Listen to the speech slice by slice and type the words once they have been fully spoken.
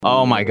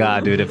Oh my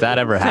God, dude. If that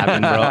ever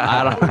happened, bro,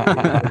 I don't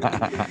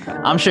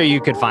I'm sure you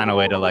could find a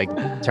way to like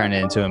turn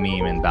it into a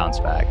meme and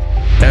bounce back.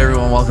 Hey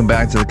everyone, welcome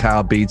back to the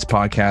Kyle Beats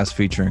podcast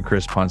featuring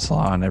Chris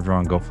Punsalon.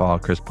 Everyone go follow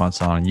Chris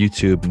Punsalon on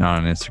YouTube, not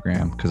on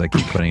Instagram, because I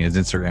keep putting his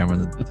Instagram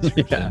in the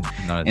description.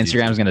 Yeah.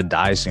 Instagram's gonna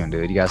die soon,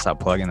 dude. You gotta stop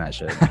plugging that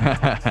shit.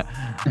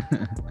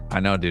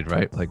 I know, dude,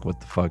 right? Like, what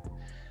the fuck?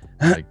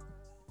 Like,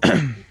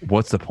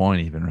 what's the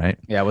point even, right?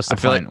 Yeah, what's the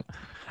point?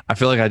 I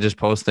feel like I just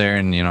post there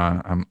and, you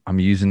know, I'm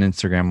using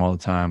Instagram all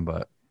the time,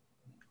 but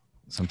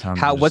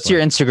sometimes what's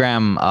your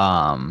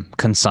Instagram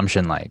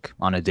consumption like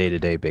on a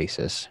day-to-day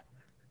basis?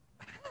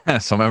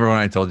 So remember when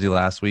I told you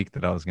last week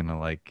that I was gonna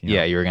like,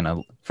 you were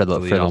gonna for the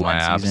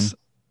Lent season.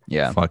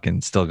 Yeah, fucking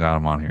still got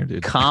them on here,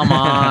 dude. Come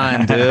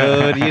on,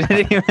 dude. You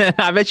didn't even,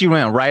 I bet you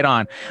went right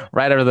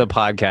over the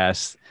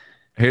podcast.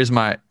 Here's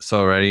my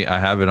ready. I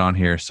have it on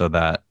here so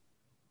that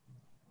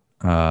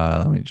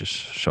let me just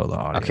show the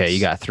audience. Okay, you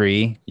got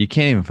 3. You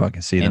can't even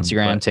fucking see them.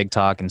 Instagram,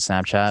 TikTok, and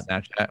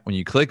Snapchat. When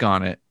you click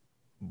on it,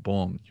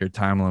 boom, your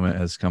time limit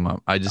has come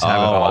up. I just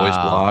have it always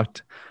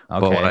blocked.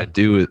 Okay. But what I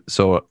do is,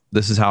 so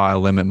this is how I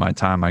limit my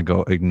time. I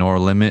go ignore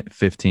limit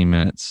 15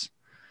 minutes.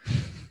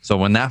 So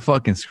when that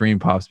fucking screen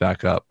pops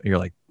back up, you're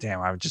like,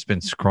 damn, I've just been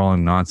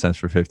scrolling nonsense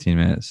for 15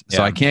 minutes.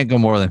 So I can't go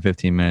more than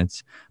 15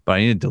 minutes, but I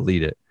need to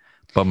delete it.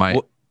 But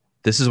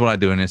this is what I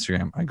do on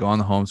Instagram. I go on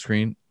the home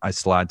screen, I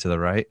slide to the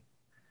right,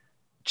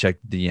 check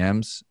the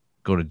DMs,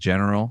 go to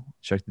general,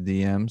 check the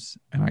DMs,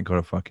 and I go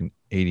to fucking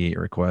 88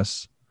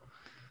 requests,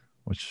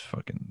 which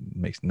fucking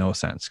makes no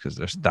sense because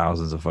there's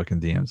thousands of fucking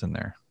DMs in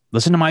there.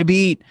 Listen to my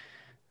beat.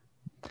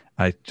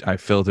 I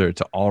filter it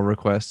to all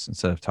requests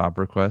instead of top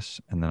requests,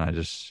 and then I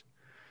just,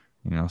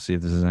 you know, see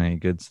if there's any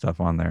good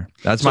stuff on there.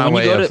 That's my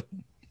way of.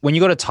 When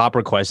you go to top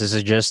requests, this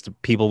is just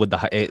people with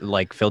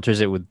it filters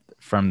it with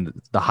from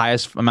the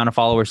highest amount of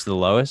followers to the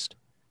lowest.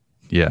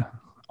 Yeah,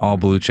 all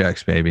blue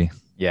checks, baby.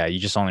 Yeah, you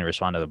just only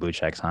respond to the blue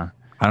checks, huh?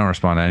 I don't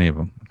respond to any of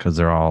them because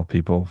they're all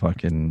people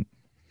fucking,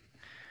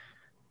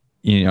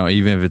 you know,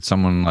 even if it's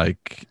someone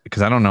like,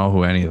 because I don't know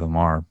who any of them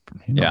are.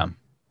 You know,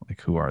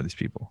 like, who are these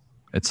people?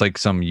 It's like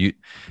some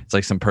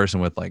person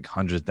with like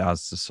hundreds of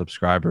thousands of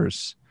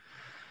subscribers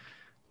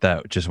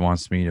that just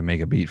wants me to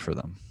make a beat for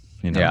them.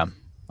 You know? Yeah,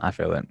 I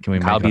feel it. Can we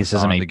Kyle make Beats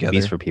doesn't make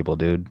beats for people,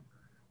 dude.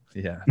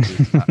 Yeah.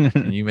 Dude,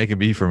 can you make a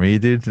beat for me,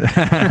 dude? What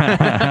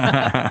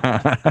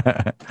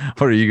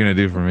are you gonna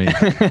do for me?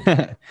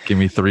 Give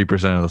me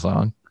 3% of the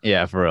song.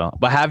 Yeah, for real.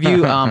 But have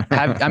you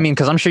I mean,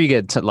 because I'm sure you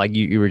get like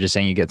you were just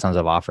saying, you get tons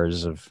of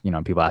offers of, you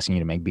know, people asking you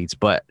to make beats.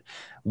 But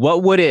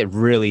what would it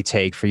really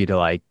take for you to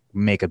like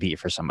make a beat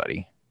for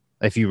somebody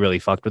if you really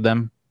fucked with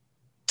them?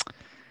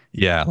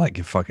 Yeah, like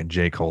if fucking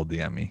J. Cole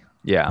DM me.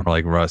 Yeah. Or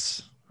like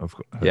Russ.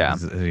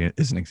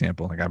 Is an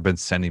example. Like I've been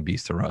sending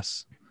beats to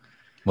Russ.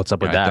 What's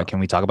up with that? Can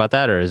we talk about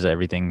that, or is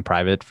everything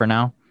private for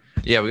now?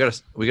 Yeah, we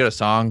got a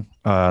song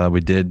we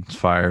did. It's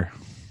fire.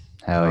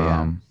 Hell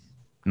yeah.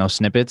 No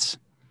snippets?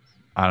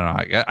 I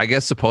don't know. I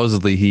guess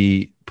supposedly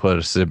he put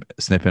a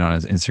snippet on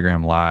his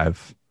Instagram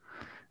live,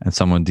 and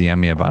someone DM'd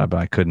me about it, but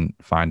I couldn't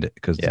find it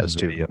because it's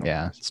too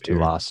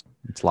lost.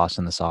 It's lost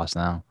in the sauce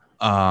now.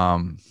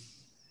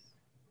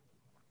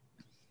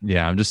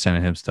 Yeah, I'm just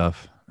sending him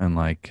stuff and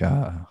like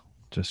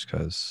just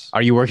because.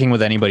 Are you working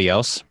with anybody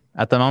else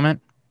at the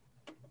moment?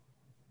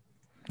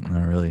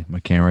 Not really. My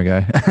camera guy.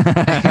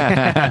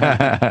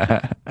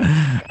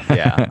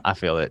 Yeah, I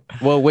feel it.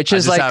 Well, I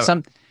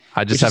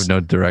just have no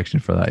direction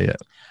for that yet.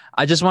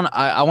 I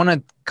want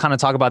to kind of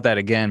talk about that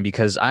again,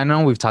 because I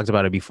know we've talked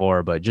about it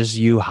before, but just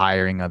you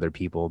hiring other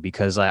people,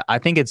 because I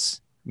think it's,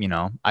 you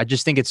know, I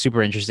just think it's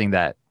super interesting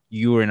that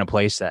you were in a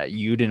place that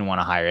you didn't want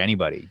to hire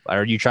anybody,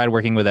 or you tried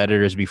working with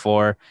editors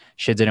before,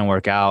 shit didn't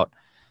work out.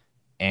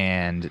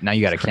 And now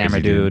you got a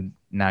camera dude.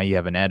 Now you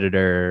have an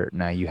editor.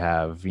 Now you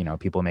have, you know,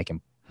 people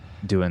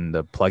doing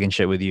the plug-in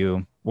shit with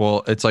you.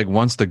 Well, it's like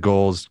once the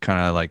goals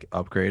kind of like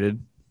upgraded,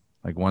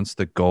 like once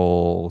the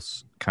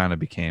goals kind of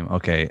became,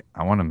 okay,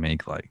 I want to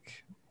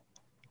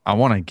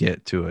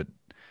get to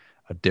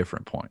a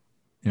different point.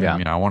 You know what I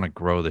mean? I want to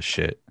grow the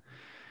shit.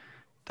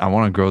 I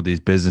want to grow these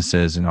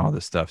businesses and all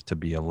this stuff to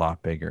be a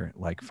lot bigger,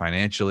 like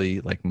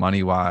financially, like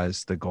money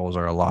wise, the goals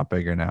are a lot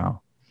bigger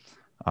now.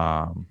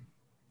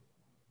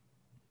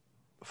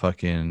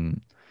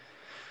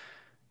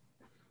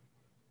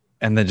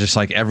 And then just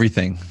like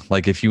everything,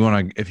 like if you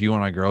want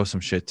to grow some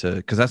shit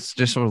because that's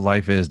just what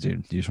life is,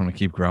 dude. You just want to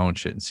keep growing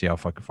shit and see how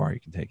fucking far you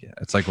can take it.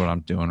 It's like what I'm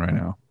doing right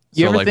now.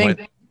 So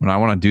like when I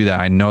want to do that,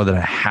 I know that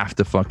I have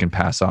to fucking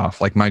pass off.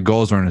 Like my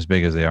goals aren't as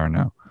big as they are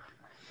now.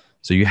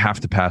 So you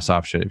have to pass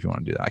off shit if you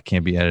want to do that. I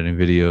can't be editing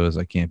videos.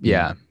 I can't be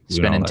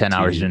spending 10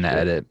 hours doing the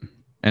edit.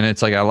 And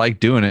it's like I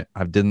like doing it.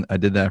 I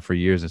did that for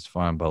years. It's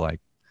fun, but like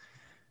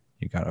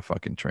you gotta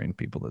fucking train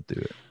people to do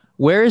it.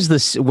 Where is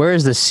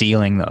the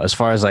ceiling though, as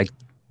far as like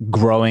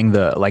growing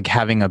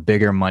having a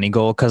bigger money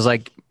goal? Because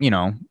like, you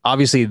know,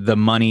 obviously the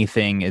money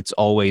thing, it's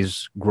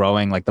always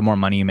growing. Like the more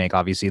money you make,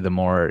 obviously the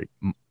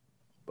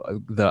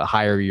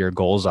higher your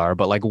goals are.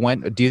 But like,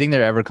 when do you think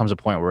there ever comes a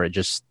point where it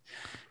just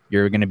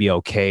you're going to be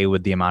okay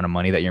with the amount of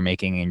money that you're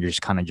making, and you're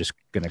just kind of just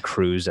going to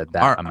cruise at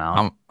that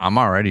amount? I'm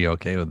already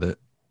okay with it.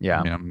 Yeah.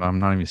 I mean, I'm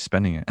not even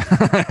spending it.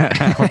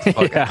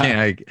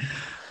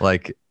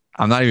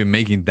 I'm not even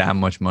making that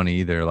much money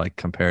either. Like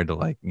compared to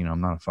like, I'm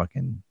not a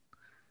fucking,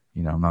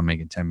 I'm not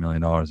making $10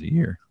 million a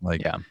year.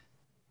 Like, yeah,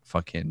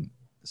 fucking.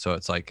 So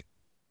it's like,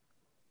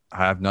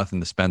 I have nothing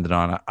to spend it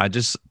on. I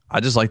just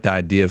like the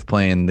idea of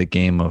playing the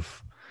game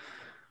of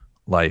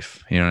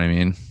life. You know what I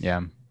mean?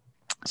 Yeah.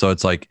 So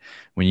it's like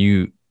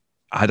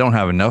I don't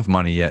have enough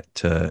money yet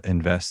to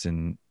invest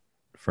in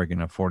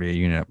freaking a 48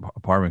 unit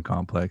apartment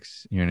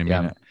complex. You know what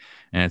I mean? Yeah.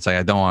 And it's like,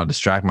 I don't want to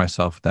distract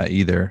myself with that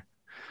either.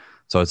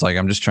 So it's like,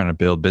 I'm just trying to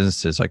build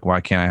businesses. Like,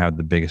 why can't I have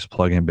the biggest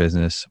plugin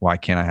business? Why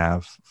can't I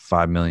have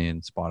 5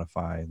 million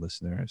Spotify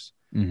listeners?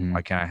 Mm-hmm.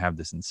 Why can't I have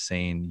this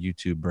insane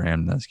YouTube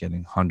brand that's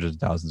getting hundreds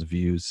of thousands of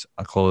views,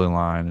 a clothing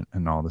line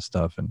and all this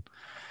stuff, and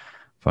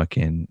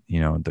fucking,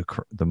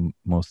 the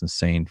most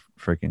insane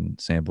freaking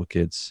sample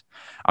kits.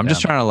 I'm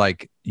just trying to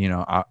like,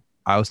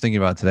 I was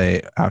thinking about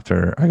today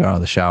after I got out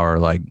of the shower,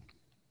 like,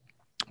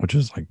 which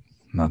was like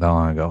not that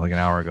long ago, like an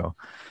hour ago,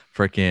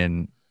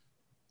 freaking,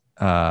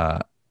 I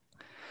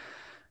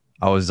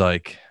was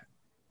like,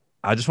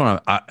 I just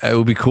want to, it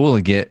would be cool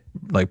to get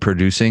like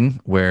producing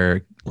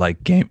where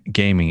like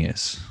gaming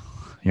is,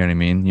 you know what I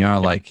mean?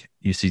 Like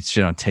you see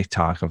shit on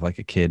TikTok of like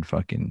a kid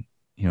fucking,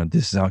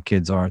 this is how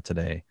kids are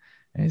today.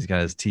 And he's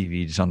got his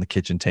TV just on the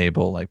kitchen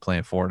table, like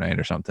playing Fortnite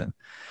or something.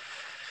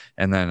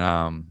 And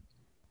then,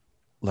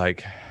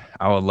 like,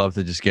 I would love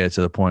to just get it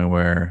to the point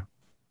where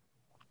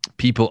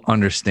people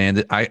understand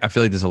it. I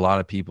feel like there's a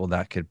lot of people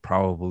that could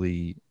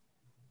probably,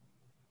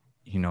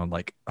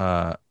 like,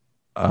 a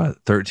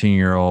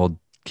 13-year-old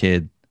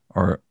kid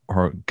or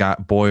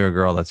boy or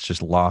girl that's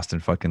just lost in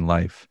fucking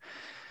life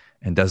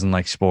and doesn't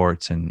like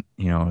sports and,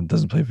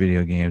 doesn't play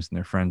video games and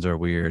their friends are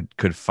weird,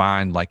 could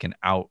find like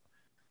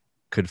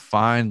could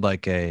find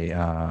like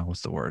a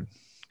what's the word?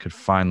 Could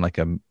find like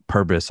a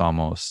purpose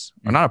almost,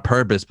 or not a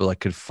purpose, but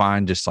like could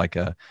find just like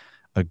a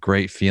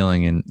great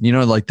feeling, and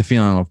like the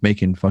feeling of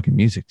making fucking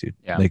music, dude.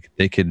 Yeah. Like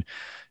they could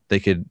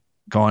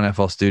go on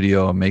FL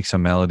Studio and make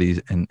some melodies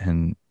and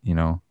and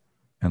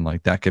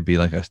like that could be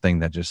like a thing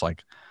that just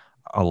like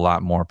a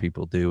lot more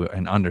people do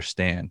and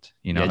understand.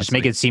 Just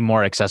make it seem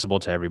more accessible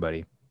to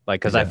everybody. Like,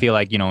 because I feel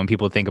like, when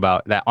people think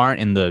about that aren't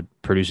in the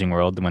producing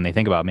world, when they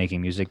think about making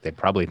music, they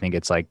probably think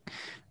it's like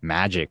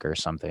magic or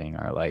something,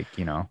 or like,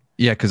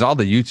 Yeah, because all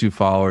the YouTube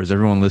followers,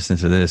 everyone listening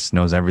to this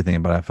knows everything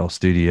about FL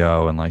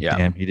Studio and like,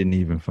 damn, he didn't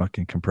even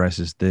fucking compress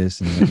his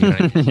this.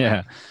 And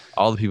yeah,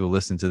 all the people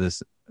listening to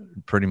this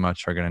pretty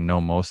much are gonna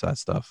know most of that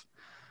stuff,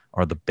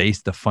 or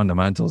the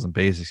fundamentals and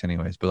basics,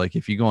 anyways. But like,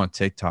 if you go on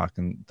TikTok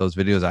and those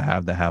videos I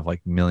have that have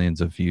like millions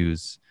of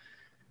views,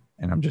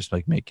 and I'm just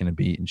like making a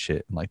beat and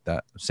shit and like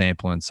that,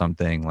 sampling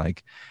something,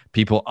 like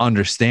people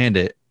understand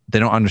it. They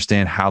don't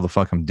understand how the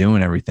fuck I'm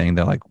doing everything.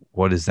 They're like,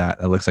 what is that?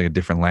 That looks like a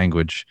different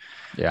language.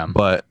 Yeah.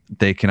 But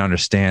they can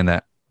understand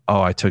that,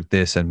 oh, I took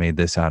this and made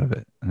this out of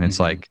it. And it's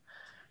like,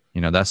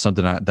 that's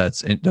something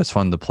that's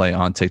fun to play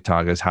on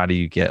TikTok, is how do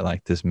you get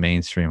like this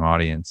mainstream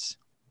audience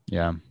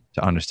to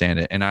understand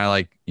it? And I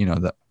like,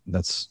 that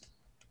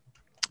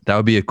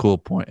would be a cool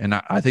point. And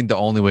I think the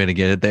only way to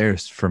get it there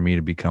is for me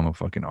to become a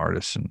fucking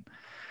artist and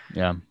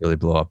really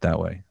blow up that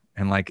way.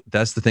 And like,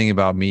 that's the thing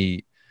about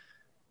me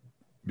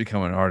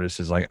becoming an artist,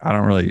 is like, I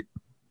don't really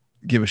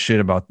give a shit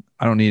about,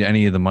 I don't need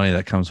any of the money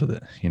that comes with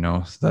it.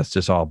 So that's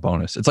just all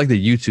bonus. It's like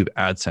the YouTube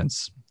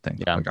AdSense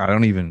thing. Yeah. Like, I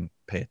don't even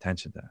pay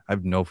attention to that. I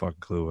have no fucking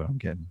clue what I'm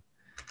getting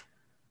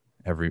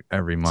every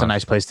month. It's a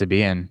nice place to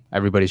be in.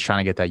 Everybody's trying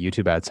to get that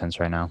YouTube AdSense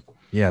right now.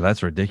 Yeah,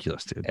 that's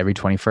ridiculous, dude. Every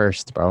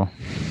 21st, bro.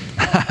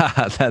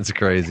 That's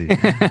crazy.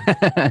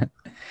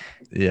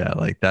 Yeah,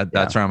 like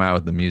that's where I'm at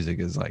with the music,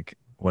 is like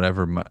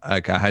whatever.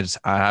 Like I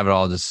have it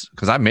all just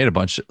because I made a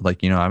bunch.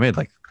 Like, I made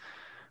like,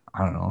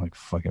 I don't know, like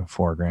fucking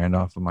 $4,000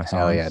 off of my songs.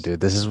 Hell yeah,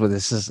 dude. This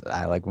is.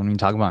 I like when you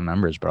talk about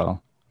numbers,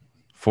 bro.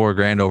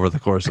 $4,000 over the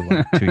course of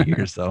like 2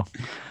 years, though,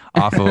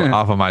 off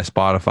of my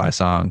Spotify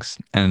songs,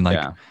 and like.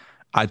 Yeah.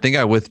 I think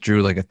I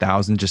withdrew like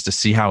 1,000 just to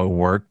see how it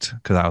worked,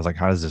 because I was like,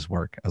 how does this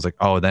work? I was like,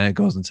 oh, then it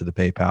goes into the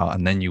PayPal,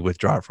 and then you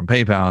withdraw it from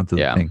PayPal into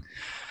the thing.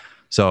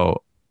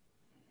 So,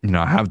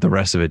 I have the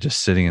rest of it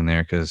just sitting in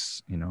there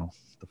because,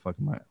 the fuck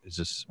I might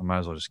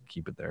as well just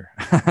keep it there.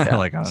 Yeah.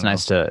 Like, it's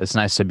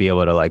nice to be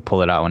able to like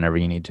pull it out whenever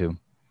you need to.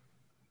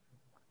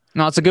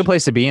 No, it's a good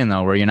place to be in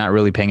though, where you're not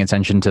really paying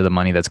attention to the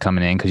money that's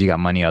coming in because you got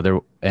money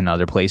in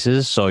other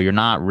places. So you're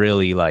not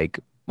really like,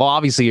 well,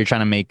 obviously you're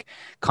trying to make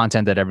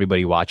content that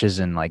everybody watches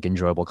and like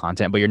enjoyable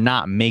content, but you're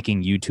not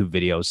making YouTube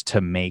videos to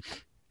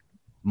make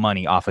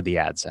money off of the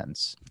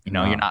AdSense.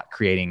 You're not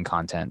creating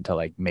content to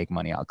like make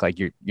money out. Like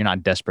you're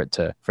not desperate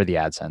for the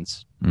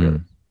AdSense.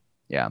 Really.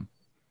 Yeah.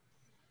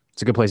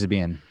 It's a good place to be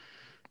in.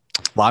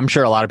 Well, I'm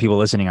sure a lot of people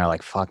listening are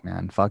like, fuck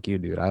man, fuck you,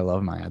 dude. I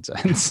love my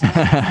AdSense.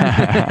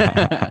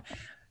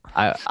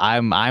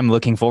 I'm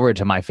looking forward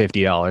to my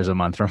 $50 a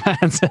month from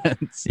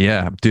AdSense.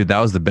 Yeah, dude, that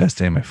was the best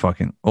day of my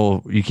fucking.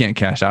 Oh, you can't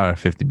cash out at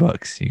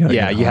 $50.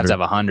 You have to have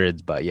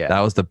 100, but yeah,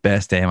 that was the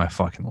best day of my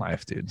fucking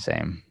life, dude.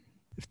 Same.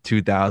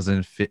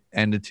 2000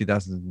 end of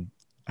 2000.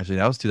 Actually,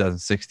 that was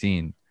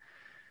 2016.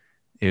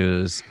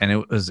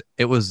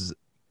 It was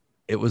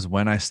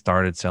when I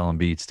started selling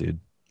beats, dude.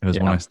 It was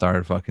when I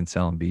started fucking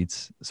selling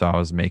beats. So I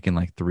was making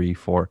like 3,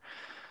 4.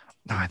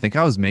 I think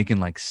I was making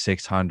like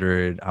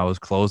 600. I was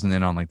closing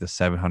in on like the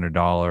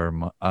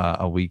 $700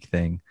 a week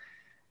thing,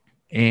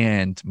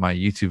 and my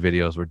YouTube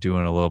videos were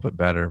doing a little bit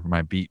better.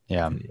 My beat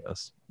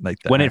videos, like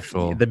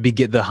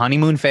the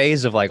honeymoon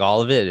phase of like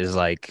all of it is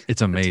like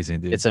it's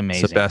amazing, dude. It's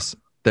amazing. It's the best.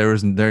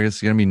 There's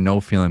gonna be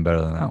no feeling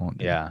better than that one,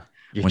 dude. Yeah.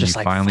 You're when just you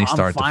like, finally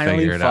start to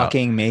figure it out.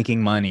 Fucking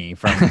making money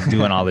from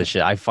doing all this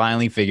shit. I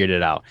finally figured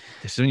it out.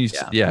 It's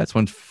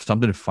when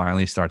something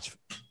finally starts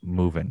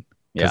moving.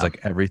 Because like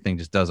everything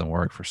just doesn't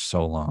work for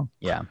so long.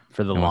 Yeah,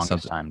 for the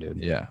longest time,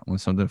 dude. Yeah, when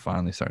something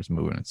finally starts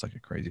moving, it's like a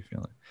crazy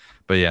feeling.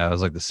 But yeah, it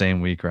was like the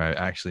same week where I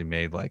actually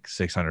made like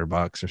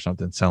 $600 or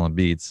something selling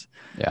beats.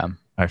 Yeah,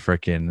 I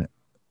freaking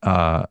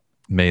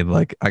made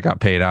like I got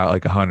paid out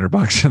like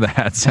 $100 for the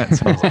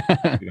AdSense. I was like,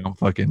 dude,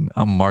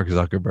 I'm Mark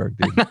Zuckerberg,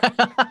 dude.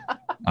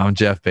 I'm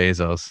Jeff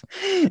Bezos.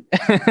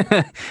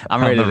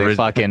 I'm ready to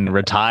fucking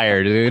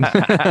retire, dude.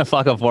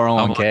 Fuck a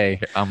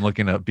 401k. I'm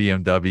looking at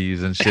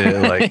BMWs and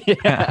shit. Like,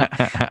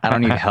 I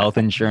don't need health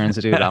insurance,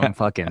 dude. I'm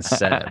fucking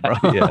set, bro.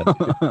 Yeah,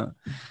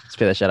 just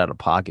pay that shit out of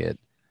pocket.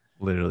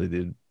 Literally,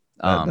 dude.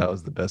 That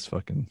was the best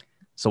fucking.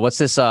 So what's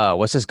this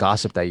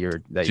gossip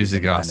that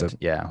juicy gossip?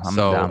 I'm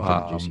down for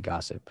the juicy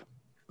gossip.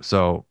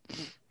 So,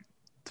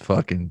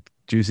 fucking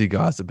juicy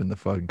gossip in the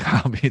fucking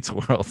Kyle Beats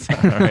world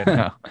right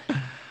now.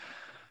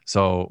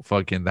 So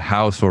fucking the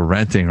house we're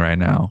renting right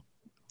now,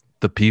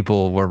 the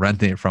people we're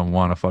renting it from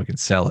want to fucking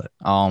sell it.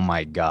 Oh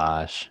my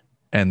gosh.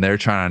 And they're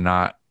trying to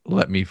not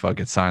let me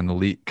fucking sign the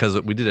lease because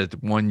we did a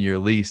 1-year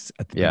lease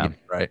at the beginning,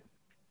 right?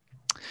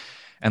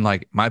 And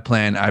like my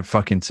plan, I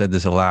fucking said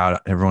this aloud.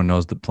 Everyone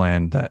knows the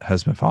plan that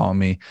has been following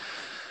me.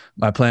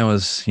 My plan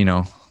was,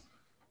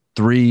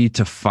 3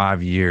 to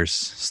 5 years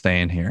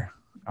staying here.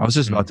 I was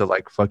just about to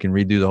like fucking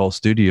redo the whole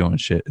studio and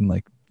shit. And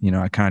like,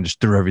 I kind of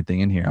just threw everything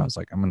in here. I was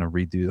like, I'm going to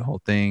redo the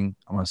whole thing.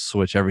 I'm going to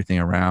switch everything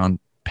around,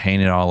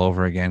 paint it all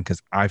over again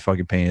because I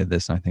fucking painted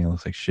this and I think it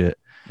looks like shit.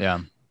 Yeah.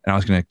 And I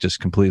was going to just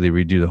completely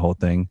redo the whole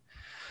thing.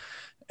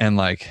 And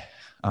like,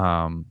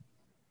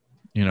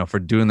 for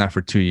doing that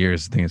for 2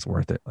 years, I think it's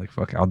worth it. Like,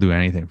 fuck, I'll do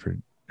anything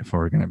if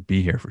we're going to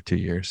be here for 2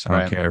 years. I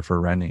don't care if we're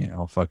renting it.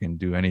 I'll fucking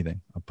do anything.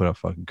 I'll put up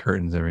fucking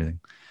curtains, everything.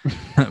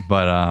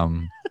 But,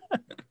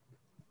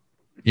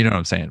 you know what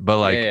I'm saying? But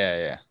like,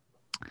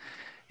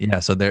 yeah,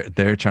 so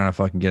they're trying to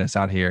fucking get us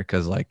out here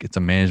because like it's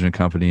a management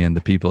company and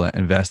the people that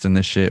invest in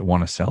this shit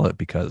want to sell it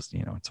because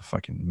it's a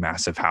fucking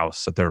massive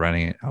house that they're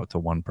renting it out to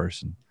one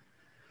person.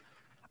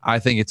 I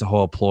think it's a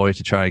whole ploy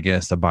to try to get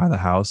us to buy the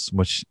house,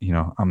 which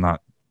I'm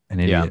not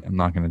an idiot. I'm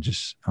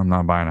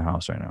not buying a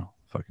house right now.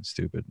 Fucking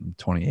stupid. I'm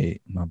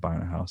 28. I'm not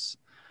buying a house.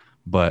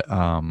 But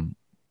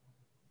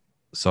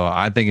so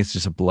I think it's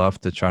just a bluff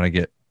to try to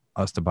get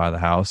us to buy the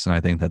house, and I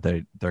think that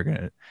they're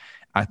gonna.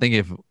 I think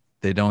if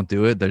they don't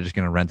do it, they're just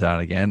going to rent it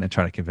out again and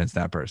try to convince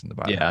that person to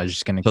buy it. Yeah, I was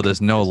just going to. So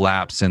there's no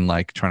lapse in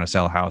like trying to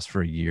sell a house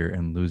for a year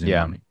and losing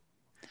money.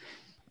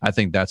 I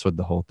think that's what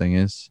the whole thing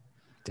is.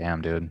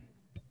 Damn, dude.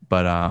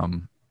 But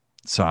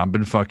so I've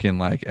been fucking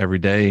like every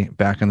day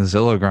back on the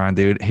Zillow grind,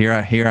 dude. Here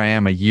I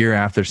am a year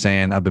after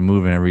saying I've been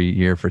moving every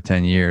year for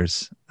 10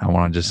 years. I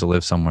want to just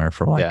live somewhere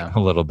for like a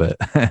little bit.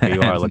 Here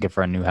you are looking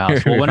for a new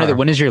house. Well,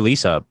 when is your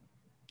lease up?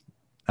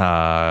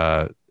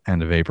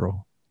 End of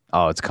April.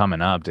 Oh, it's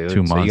coming up, dude.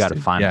 2 months. So you got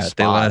to find a spot.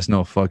 They let us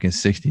know fucking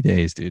 60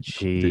 days, dude.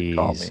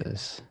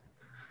 Jesus.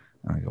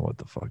 I go, what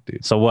the fuck,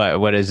 dude? So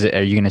what is it?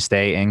 Are you going to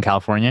stay in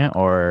California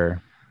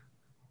or?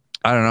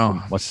 I don't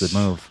know. What's the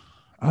move?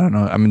 I don't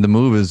know. I mean, the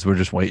move is we're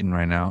just waiting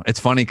right now.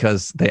 It's funny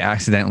because they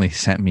accidentally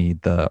sent me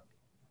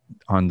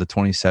on the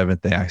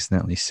 27th, they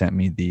accidentally sent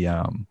me the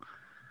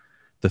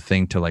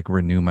thing to like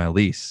renew my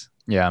lease.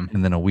 Yeah.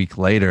 And then a week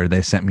later,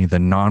 they sent me the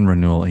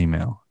non-renewal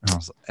email.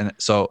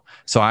 So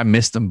I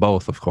missed them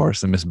both, of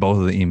course. I missed both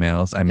of the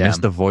emails. I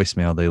missed the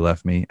voicemail they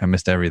left me. I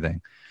missed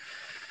everything.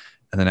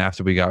 And then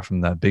after we got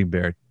from that Big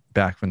Bear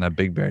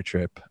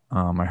trip,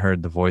 I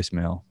heard the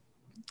voicemail.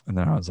 And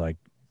then I was like,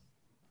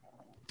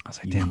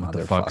 damn, what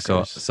the fuck?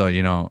 So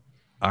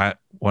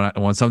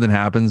when something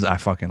happens, I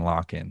fucking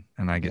lock in.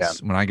 And I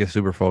guess when I get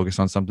super focused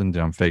on something,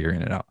 I'm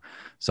figuring it out.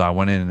 So I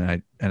went in and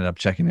I ended up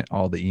checking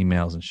all the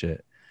emails and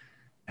shit.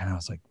 And I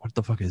was like, what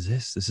the fuck is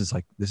this? This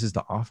is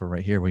the offer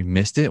right here. We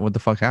missed it. What the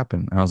fuck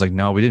happened? And I was like,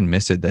 no, we didn't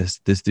miss it. This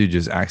dude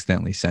just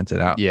accidentally sent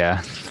it out. Yeah.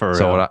 For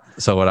real.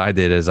 So what I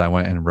did is I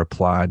went and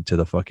replied to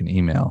the fucking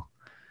email.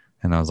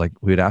 And I was like,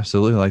 we'd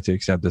absolutely like to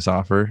accept this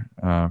offer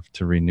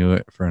to renew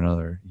it for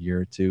another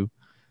year or two.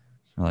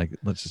 And like,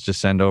 let's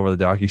just send over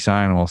the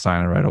DocuSign and we'll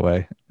sign it right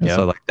away. And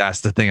so like, that's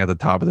the thing at the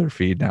top of their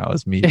feed now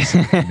is me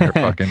their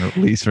fucking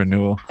lease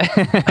renewal.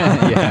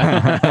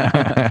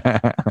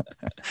 Yeah.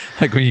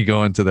 Like when you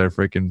go into their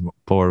freaking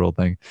portal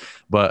thing.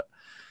 But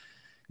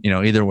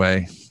either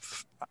way,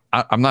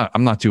 I'm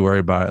not too worried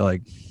about it.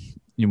 Like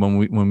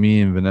when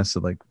me and Vanessa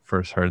like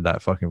first heard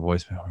that fucking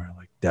voicemail, we were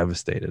like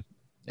devastated.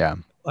 Yeah.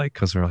 Like,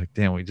 cause we're like,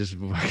 damn, we just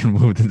fucking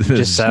moved into this.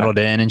 Just settled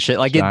in and shit.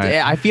 Like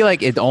I feel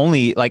like it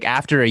only like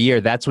after a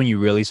year, that's when you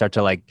really start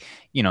to like,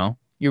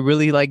 you're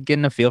really like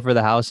getting a feel for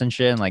the house and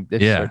shit. And like,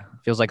 it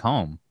feels like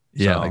home.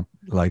 Yeah. So.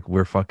 Like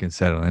we're fucking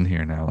settled in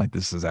here now. Like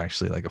this is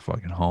actually like a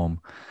fucking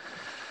home.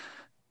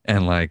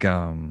 And like,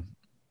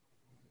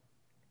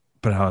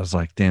 but I was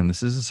like, damn,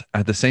 this is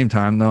at the same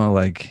time though,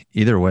 like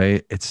either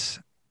way, it's,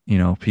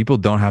 people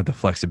don't have the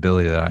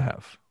flexibility that I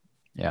have.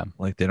 Yeah.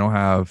 Like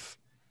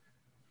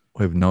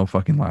we have no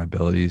fucking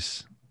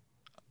liabilities.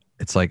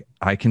 It's like,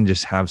 I can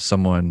just have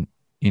someone,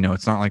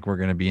 it's not like we're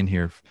going to be in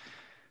here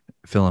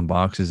filling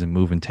boxes and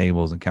moving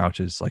tables and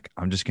couches. Like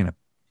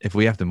if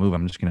we have to move,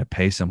 I'm just going to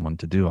pay someone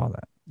to do all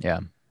that. Yeah.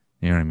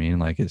 You know what I mean?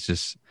 Like it's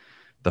just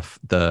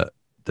the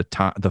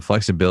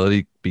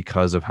flexibility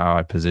because of how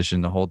I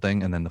position the whole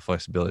thing, and then the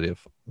flexibility of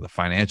the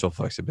financial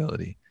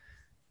flexibility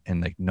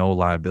and like no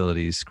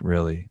liabilities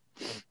really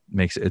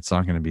makes it's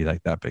not going to be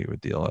like that big of a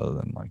deal other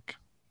than like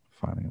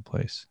finding a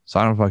place. So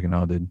I don't fucking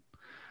know, dude.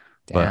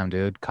 Damn,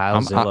 dude.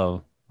 Kyle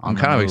Zillow. I'm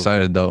kind of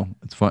excited though.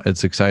 It's fun.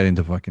 It's exciting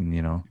to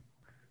fucking,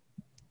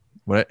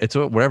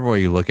 whatever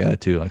way you look at it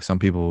too. Like some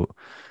people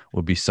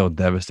would be so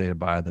devastated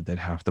by it that they'd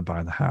have to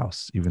buy the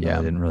house even though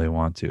they didn't really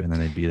want to, and then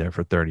they'd be there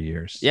for 30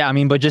 years. Yeah, I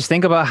mean, but just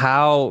think about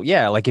how,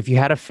 like if you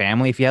had a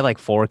family, if you had like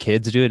 4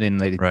 kids, dude,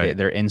 and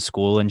they're in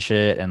school and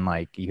shit, and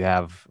like you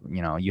have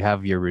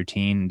your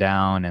routine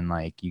down, and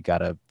like you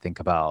gotta think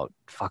about,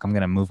 fuck, I'm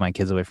gonna move my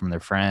kids away from their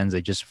friends.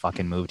 They just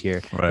fucking moved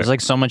here. Right. There's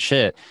like so much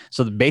shit.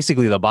 So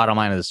basically the bottom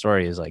line of the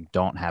story is like,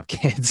 don't have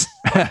kids.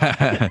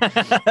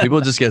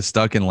 People just get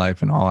stuck in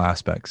life in all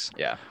aspects.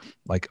 Yeah.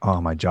 Like, oh,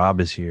 my job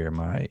is here.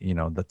 My,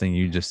 the thing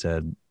you just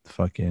said,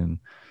 fucking,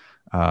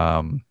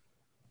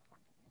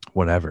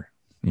 whatever,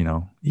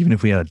 even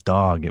if we had a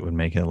dog, it would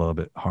make it a little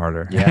bit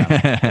harder.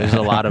 Yeah. There's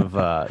a lot of,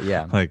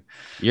 like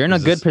you're in a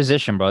good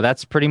position, bro.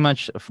 That's pretty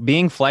much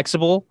being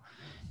flexible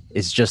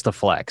is just a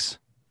flex.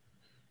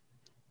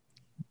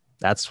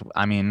 That's,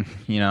 I mean,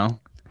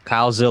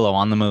 Kyle Zillow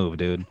on the move,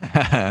 dude. So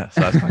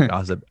that's my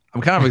gossip. I'm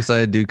kind of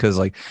excited, dude. Cause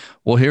like,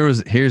 well,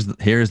 here's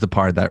the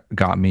part that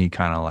got me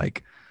kind of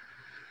like,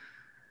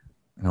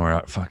 we're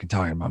not fucking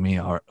talking about me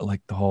or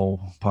like the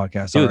whole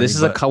podcast. Dude, this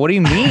is what do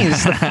you mean? This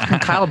is the fucking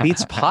Kyle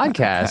Beats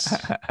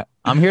podcast.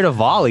 I'm here to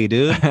volley,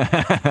 dude.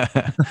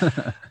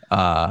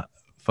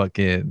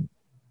 Fucking,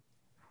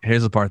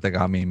 here's the part that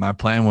got me. My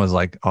plan was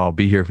like, I'll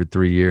be here for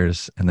 3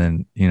 years and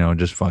then,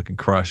 just fucking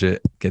crush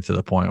it. Get to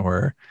the point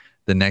where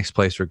the next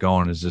place we're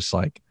going is just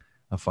like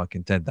a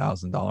fucking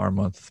 $10,000 a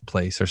month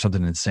place or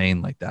something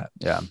insane like that.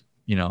 Yeah.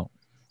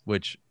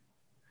 Which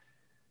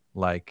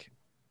like,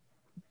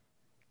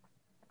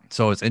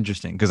 so it's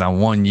interesting because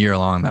I'm 1 year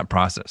along that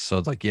process. So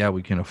it's like, yeah,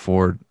 we can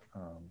afford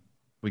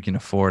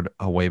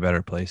a way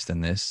better place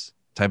than this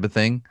type of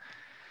thing.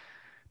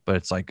 But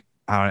it's like,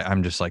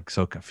 I'm just like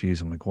so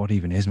confused. I'm like, what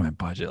even is my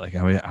budget? Like,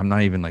 I mean, I'm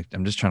not even like,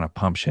 I'm just trying to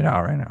pump shit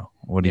out right now.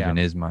 What even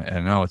is I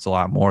know it's a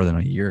lot more than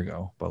a year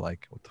ago, but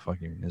like, what the fuck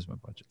even is my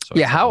budget? So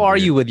yeah. How are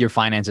you with your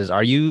finances?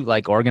 Are you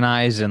like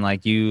organized and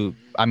like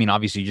I mean,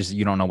 obviously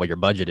you don't know what your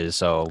budget is.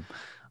 So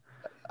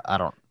I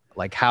don't,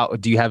 like, how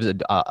do you have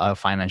a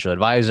financial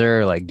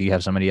advisor? Like, do you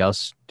have somebody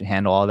else to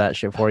handle all that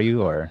shit for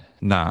you, or?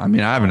 Nah, I mean,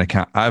 I have an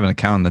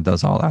accountant that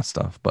does all that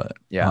stuff, but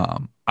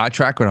I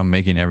track what I'm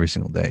making every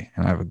single day,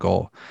 and I have a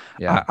goal.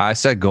 Yeah, I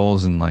set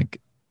goals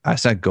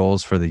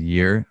for the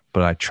year,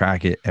 but I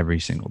track it every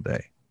single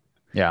day.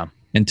 Yeah,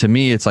 and to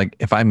me, it's like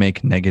if I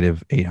make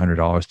negative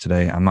 $800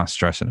 today, I'm not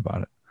stressing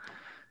about it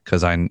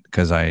because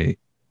I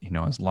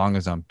as long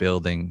as I'm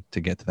building to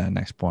get to that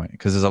next point,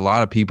 because there's a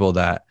lot of people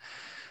that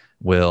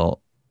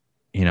will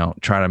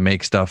try to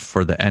make stuff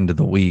for the end of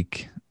the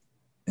week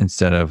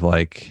instead of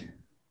like,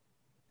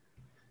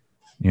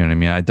 you know what I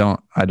mean? I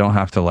don't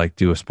have to like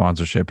do a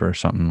sponsorship or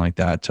something like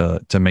that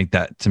to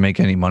make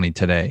any money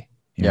today.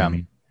 You know what I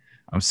mean?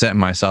 I'm setting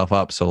myself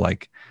up. So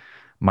like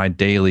my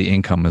daily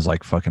income is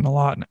like fucking a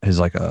lot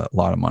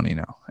of money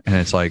now. And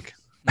it's like,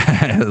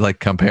 like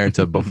compared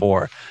to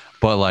before,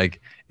 but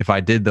like if I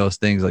did those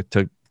things, like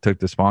took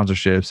the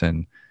sponsorships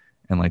and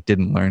like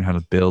didn't learn how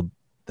to build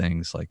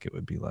things, like it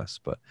would be less.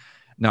 But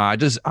no, I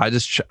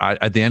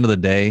at the end of the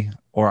day,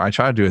 or I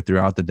try to do it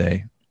throughout the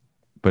day.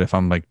 But if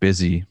I'm like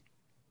busy,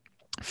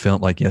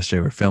 like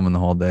yesterday, we're filming the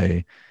whole day,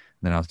 and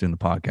then I was doing the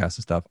podcast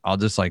and stuff, I'll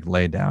just like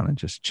lay down and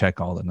just check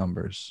all the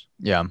numbers.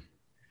 Yeah.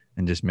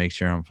 And just make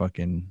sure I'm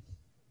fucking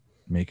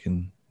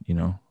making,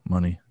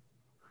 money.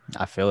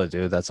 I feel it,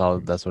 dude. That's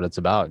what it's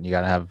about. You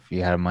gotta have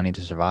money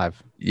to survive.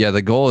 Yeah.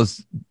 The goal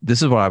is,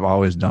 this is what I've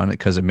always done it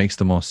because it makes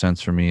the most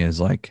sense for me, is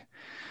like,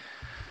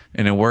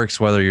 and it works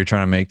whether you're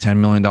trying to make $10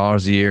 million a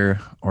year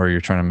or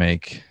you're trying to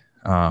make,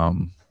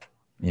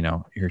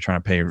 you're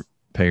trying to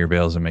pay your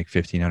bills and make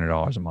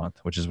 $1,500 a month,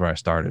 which is where I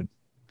started.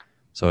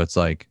 So it's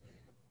like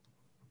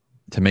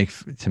to make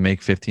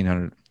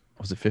 1,500,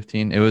 was it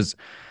 15? It was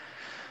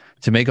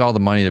to make all the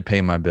money to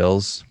pay my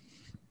bills,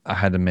 I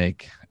had to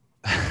make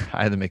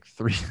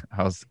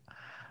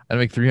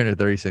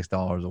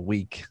 $336 a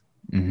week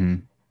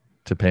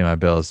to pay my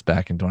bills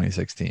back in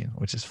 2016,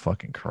 which is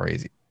fucking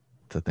crazy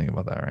to think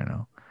about that right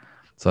now.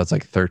 So that's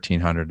like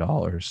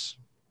 $1,300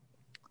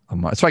 a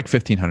month. It's like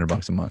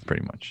 $1,500 a month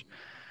pretty much.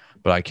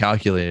 But I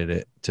calculated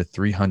it to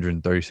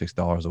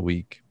 $336 a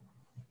week,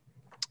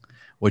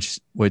 which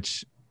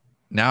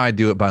now I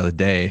do it by the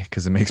day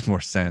because it makes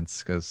more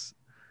sense because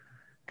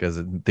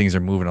things are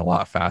moving a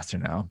lot faster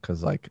now.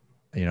 Because like,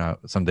 you know,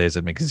 some days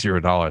it makes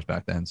 $0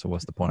 back then. So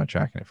what's the point of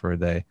tracking it for a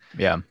day?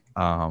 Yeah.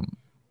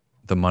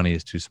 The money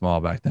is too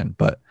small back then.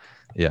 But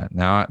yeah,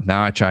 now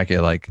I track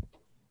it like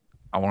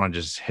I want to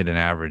just hit an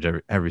average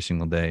every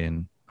single day.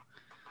 And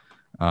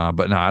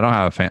but no, I don't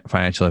have a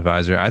financial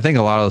advisor. I think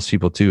a lot of those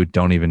people too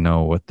don't even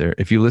know what they're.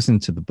 If you listen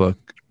to the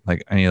book,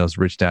 like any of those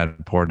Rich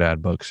Dad Poor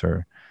Dad books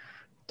or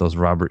those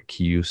Robert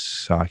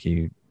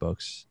Kiyosaki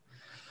books,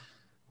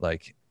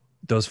 like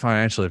those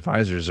financial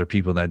advisors are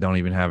people that don't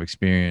even have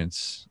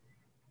experience.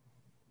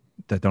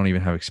 Like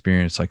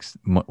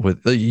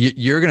with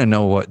you're gonna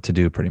know what to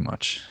do pretty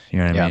much. You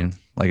know what I mean?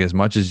 Like as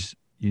much as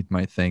you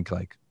might think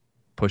like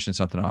pushing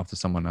something off to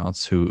someone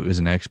else who is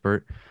an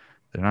expert,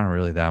 they're not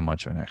really that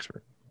much of an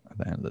expert. At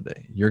the end of the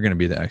day, you're going to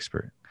be the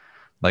expert.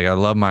 Like I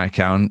love my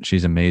accountant.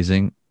 She's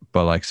amazing.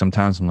 But like,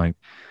 sometimes I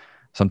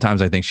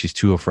think she's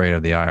too afraid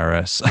of the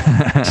IRS.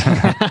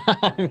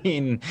 I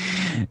mean,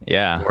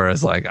 yeah.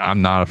 Whereas like,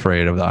 I'm not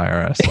afraid of the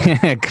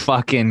IRS. Like,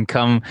 fucking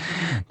come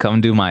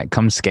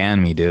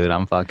scan me, dude.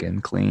 I'm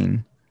fucking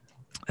clean.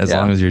 As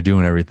long as you're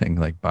doing everything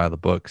like by the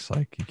books,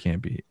 like you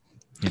can't be,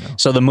 you know.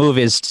 So the move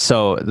is,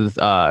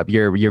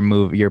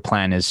 your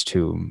plan is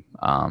to,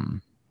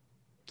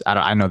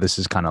 I know this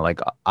is kind of like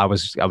I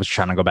was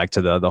trying to go back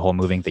to the whole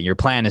moving thing. Your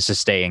plan is to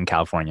stay in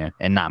California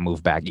and not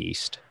move back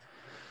east.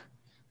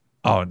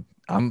 Oh,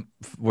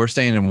 we're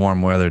staying in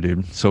warm weather,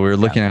 dude. So we're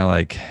looking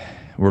at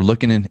we're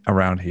looking in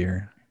around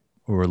here.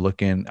 I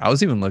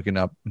was even looking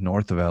up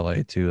north of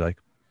LA too, like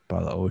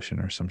by the ocean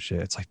or some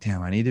shit. It's like,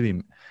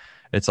 damn,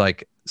 it's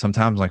like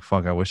sometimes like,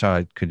 fuck, I wish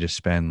I could just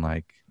spend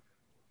like,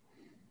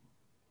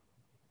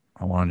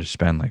 I want to just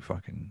spend like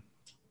fucking,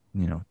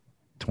 you know,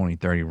 20,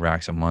 30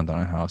 racks a month on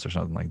a house or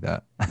something like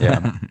that.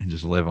 Yeah. And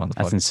just live on the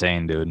That's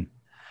insane, dude.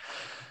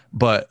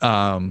 But,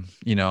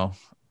 you know,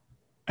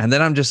 and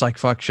then I'm just like,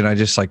 fuck, should I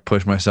just like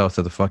push myself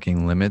to the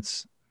fucking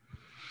limits?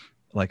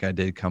 Like I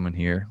did coming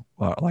here.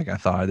 Well, like I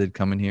thought I did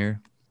coming here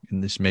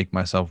and just make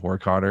myself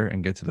work harder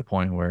and get to the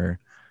point where,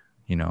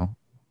 you know,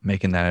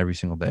 making that every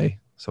single day.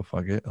 So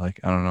fuck it. Like,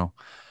 I don't know.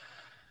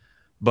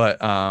 But,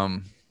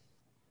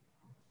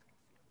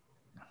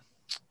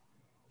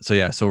 so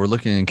yeah, so we're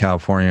looking in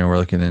California, we're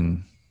looking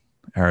in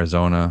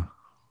Arizona.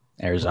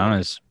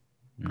 Arizona's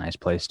a nice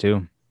place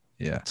too.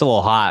 Yeah. It's a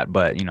little hot,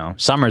 but you know,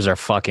 summers are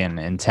fucking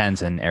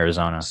intense in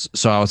Arizona.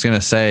 So I was going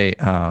to say,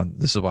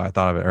 this is why I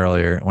thought of it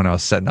earlier when I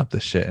was setting up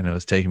this shit and it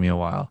was taking me a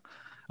while.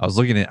 I was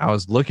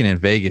looking in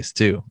Vegas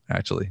too,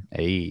 actually.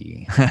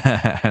 Hey.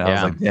 And I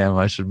was like, damn,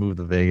 I should move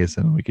to Vegas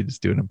and we could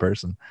just do it in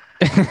person.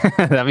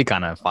 That'd be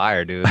kind of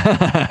fire, dude.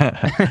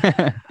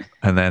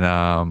 And then,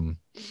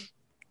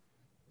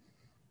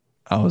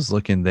 I was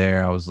looking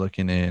there. I was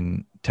looking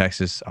in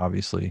Texas,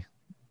 obviously.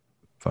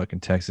 Fucking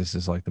Texas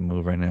is like the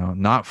move right now.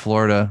 Not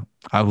Florida.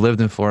 I've lived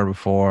in Florida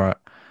before.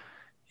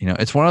 You know,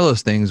 it's one of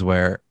those things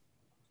where,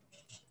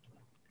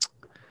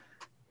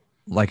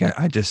 like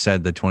I just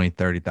said, the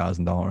 $20,000,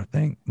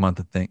 $30,000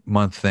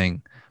 month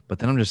thing. But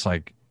then I'm just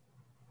like,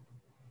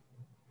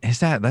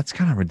 that's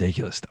kind of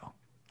ridiculous though.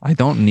 I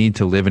don't need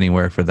to live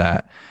anywhere for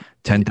that.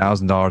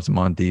 $10,000 a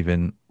month,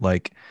 even.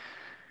 Like,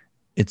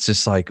 it's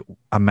just like,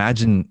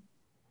 imagine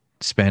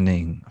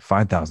spending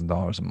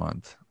 $5,000 a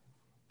month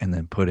and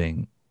then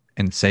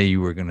and say you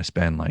were going to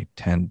spend like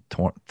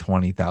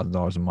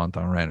 $20,000 a month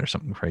on rent or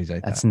something crazy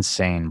like that. That's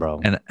insane,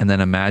 bro. And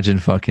then imagine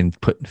fucking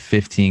putting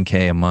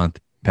 $15,000 a month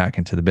back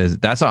into the business.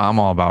 That's what I'm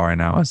all about right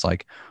now. It's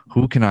like,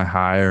 who can I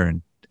hire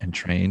and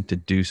train to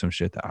do some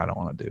shit that I don't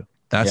want to do?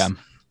 That's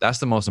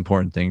the most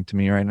important thing to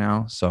me right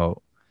now.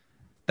 So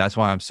that's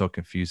why I'm so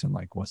confused and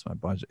like, what's my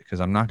budget? Because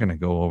I'm not going to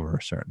go over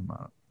a certain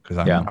amount because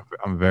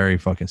I'm very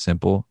fucking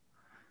simple.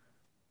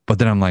 But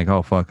then I'm like,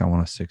 oh fuck, I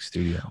want a 6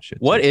 studio and shit.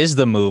 What is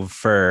the move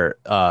for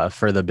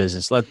the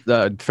business? For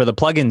the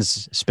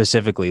plugins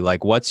specifically,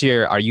 like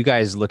are you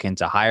guys looking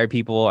to hire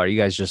people? Are you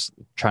guys just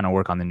trying to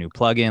work on the new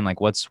plugin?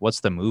 Like what's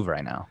the move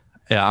right now?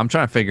 Yeah, I'm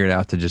trying to figure it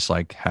out to just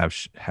like have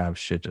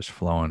shit just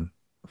flowing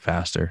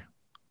faster.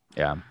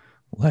 Yeah.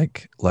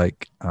 Like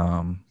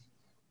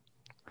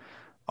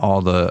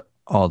all the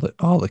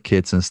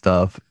kits and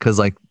stuff. Cause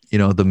like, you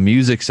know, the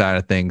music side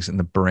of things and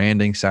the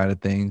branding side of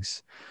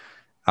things,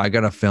 I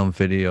gotta film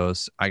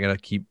videos. I gotta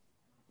keep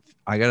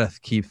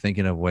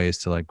thinking of ways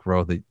to like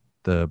grow the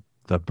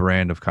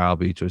brand of Kyle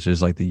Beach, which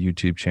is like the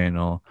YouTube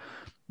channel,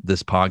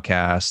 this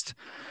podcast,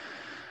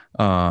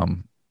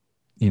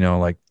 you know,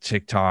 like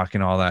TikTok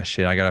and all that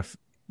shit. I gotta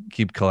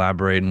keep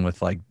collaborating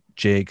with like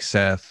Jake,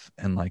 Seth,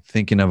 and like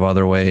thinking of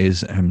other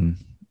ways and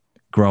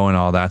growing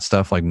all that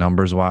stuff like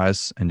numbers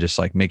wise and just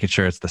like making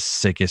sure it's the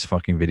sickest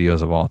fucking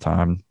videos of all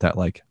time. That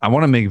like I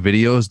want to make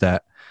videos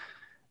that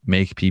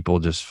make people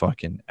just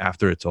fucking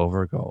after it's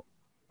over go,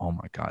 oh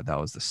my God, that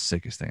was the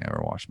sickest thing I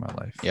ever watched in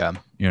my life. Yeah.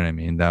 You know what I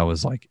mean? That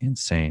was like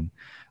insane.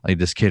 Like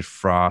this kid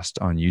Frost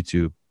on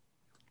YouTube,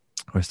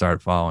 who I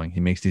started following, he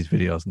makes these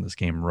videos in this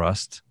game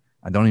Rust.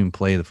 I don't even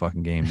play the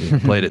fucking game, dude.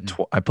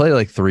 I played it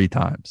like 3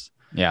 times.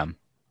 Yeah.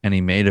 And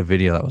he made a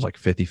video that was like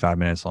 55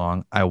 minutes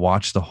long. I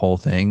watched the whole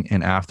thing,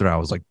 and after I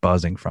was like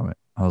buzzing from it.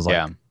 I was like,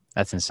 yeah,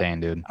 that's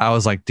insane, dude. I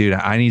was like, dude,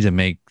 I need to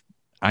make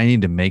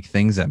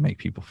things that make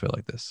people feel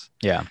like this.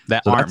 Yeah,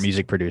 that so aren't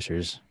music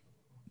producers.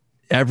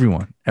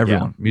 Everyone,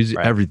 music,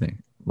 right.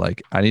 Everything.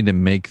 Like I need to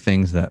make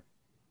things that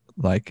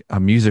like a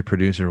music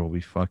producer will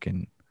be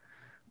fucking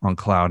on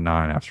cloud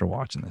 9 after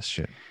watching this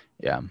shit.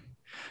 Yeah.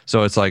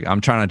 So it's like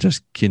I'm trying to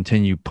just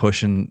continue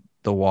pushing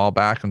the wall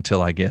back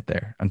until I get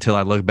there, until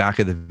I look back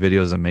at the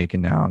videos I'm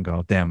making now and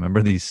go, damn,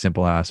 remember these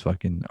simple ass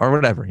fucking or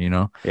whatever, you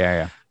know?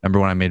 Yeah.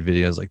 Remember when I made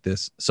videos like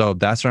this? So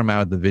that's where I'm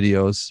at with the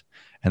videos.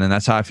 And then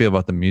that's how I feel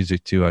about the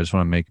music too. I just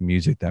want to make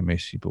music that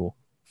makes people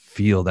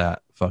feel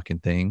that fucking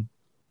thing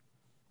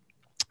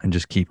and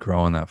just keep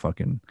growing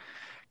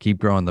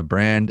the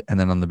brand. And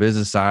then on the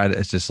business side,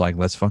 it's just like,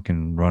 let's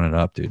fucking run it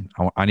up, dude.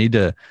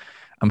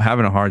 I'm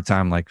having a hard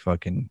time like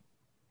fucking,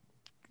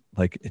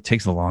 like it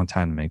takes a long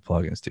time to make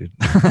plugins, dude.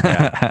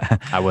 Yeah,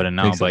 I wouldn't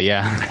know, but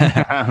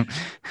yeah.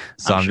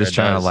 So I'm just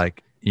trying to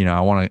like, you know,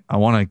 I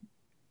want to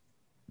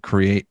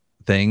create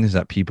things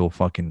that people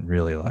fucking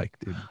really like,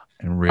 dude.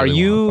 And really are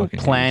you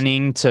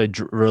planning to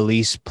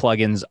release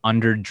plugins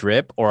under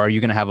Drip, or are you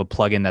going to have a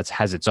plugin that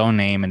has its own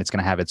name and it's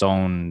going to have its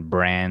own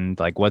brand?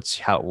 Like what's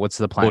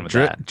the plan with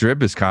that?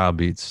 Drip is Kyle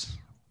Beats.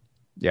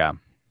 Yeah.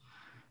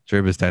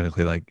 Drip is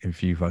technically like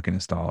if you fucking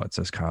install it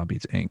says Kyle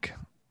Beats Inc.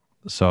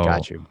 So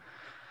got you.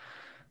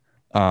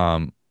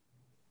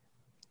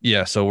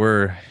 Yeah,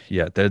 so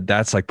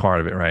that's like part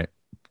of it, right?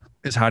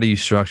 Is how do you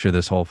structure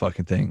this whole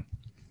fucking thing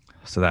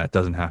so that it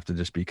doesn't have to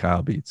just be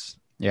Kyle Beats?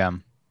 Yeah.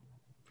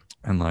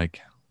 And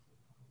like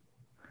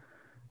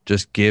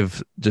just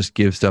give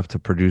stuff to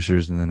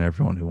producers and then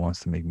everyone who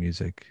wants to make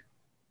music.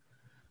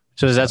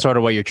 So is that sort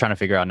of what you're trying to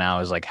figure out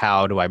now is like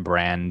how do I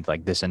brand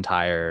like this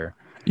entire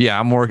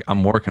I'm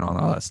working on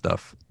all that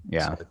stuff.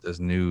 Yeah. So there's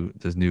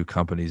new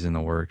companies in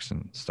the works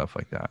and stuff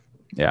like that.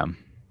 Yeah.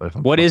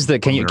 What is the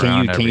can you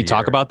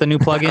talk about the new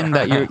plugin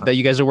that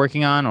you guys are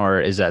working on, or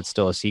is that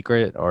still a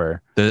secret?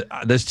 Or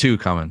there's 2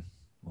 coming.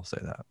 We'll say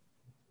that.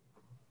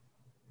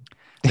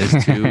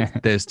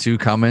 There's two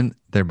coming.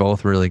 They're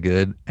both really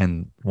good,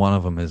 and one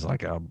of them is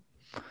like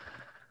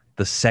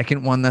the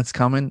second one that's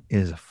coming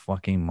is a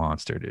fucking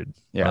monster, dude.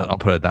 Yeah, I'll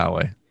put it that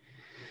way.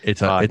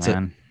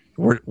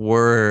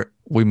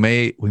 We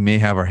may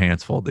have our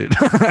hands full, dude.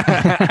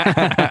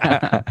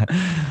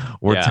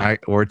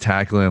 We're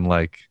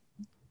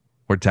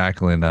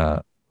tackling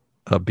a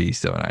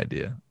beast of an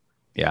idea.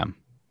 Yeah.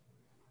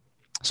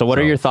 So what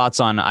are your thoughts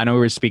on, I know we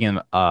were speaking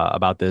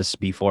about this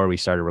before we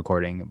started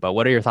recording, but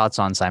what are your thoughts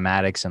on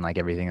Cymatics and like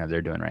everything that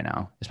they're doing right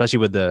now, especially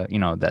with the, you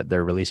know, that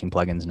they're releasing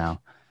plugins now?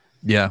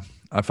 Yeah,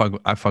 I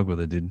fuck with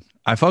it, dude.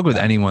 I fuck with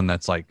anyone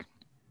that's like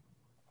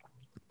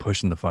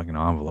pushing the fucking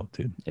envelope,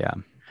 dude. Yeah.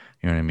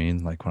 You know what I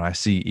mean? Like when I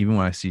see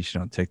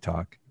shit on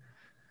TikTok,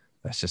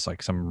 that's just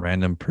like some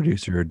random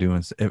producer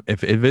doing,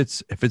 if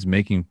it's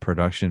making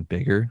production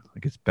bigger,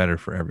 like it's better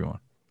for everyone.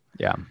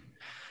 Yeah.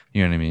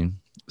 You know what I mean?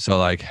 So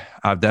like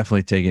I've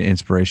definitely taken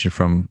inspiration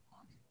from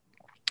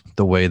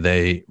the way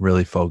they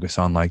really focus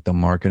on like the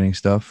marketing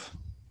stuff.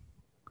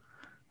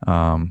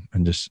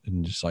 And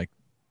just like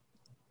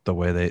the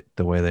way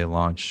they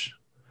launch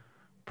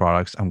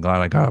products. I'm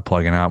glad I got a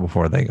plugin out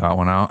before they got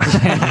one out.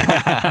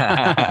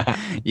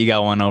 You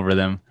got one over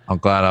them. I'm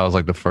glad I was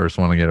like the first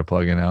one to get a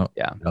plugin out.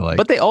 Yeah.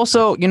 But they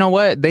also, you know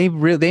what?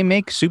 They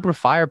make super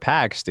fire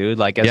packs, dude.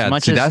 Like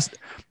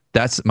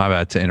that's my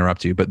bad to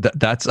interrupt you, but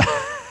that's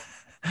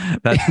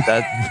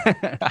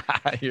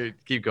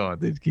keep going,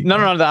 dude. No.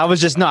 I was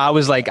just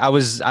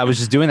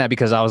doing that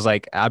because I was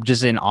like, I'm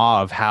just in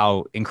awe of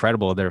how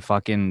incredible their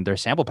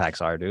sample packs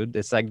are, dude.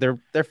 It's like they're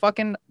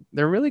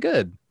really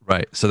good.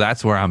 Right. So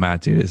that's where I'm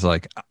at, dude. Is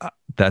like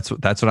that's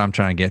what I'm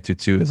trying to get to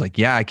too. Is like,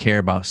 yeah, I care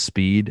about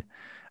speed.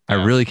 Yeah.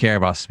 I really care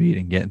about speed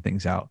and getting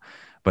things out,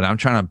 but I'm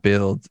trying to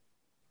build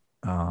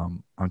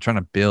an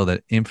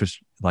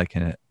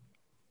infrastructure.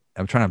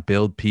 I'm trying to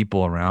build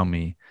people around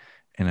me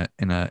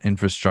in a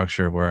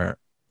infrastructure where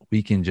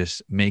we can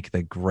just make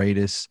the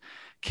greatest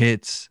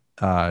kits,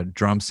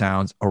 drum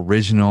sounds,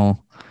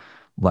 original.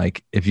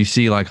 Like if you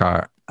see like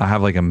I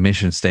have like a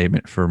mission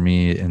statement for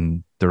me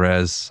and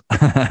Derez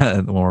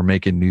when we're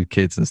making new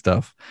kits and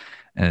stuff,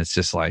 and it's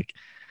just like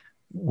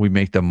we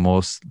make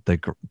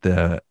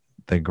the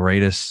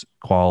greatest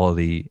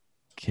quality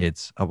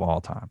kits of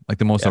all time, like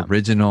the most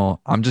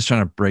original. I'm just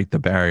trying to break the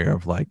barrier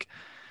of like,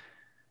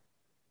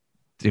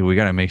 dude, we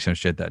got to make some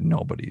shit that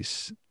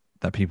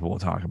people will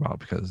talk about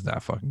because it's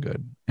that fucking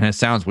good. And it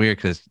sounds weird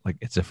because like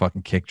it's a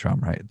fucking kick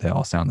drum, right? They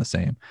all sound the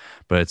same,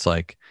 but it's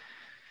like,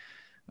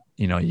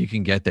 you know, you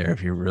can get there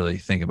if you really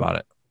think about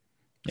it.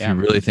 If Yeah. you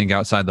really think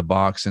outside the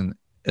box. And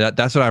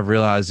that's what I've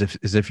realized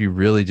if you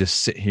really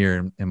just sit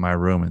here in my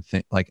room and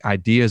think, like,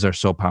 ideas are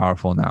so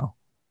powerful now.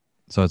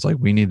 So it's like,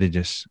 we need to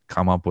just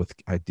come up with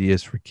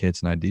ideas for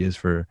kits and ideas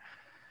for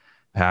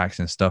packs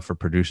and stuff for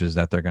producers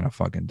that they're going to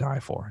fucking die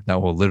for,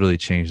 that will literally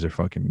change their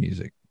fucking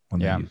music when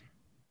they use it.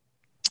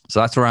 So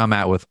that's where I'm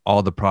at with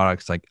all the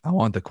products. Like, I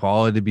want the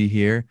quality to be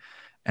here,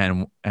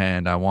 and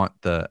I want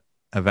the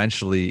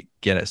eventually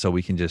get it so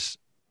we can just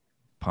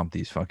pump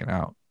these fucking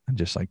out and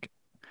just like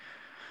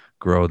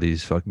grow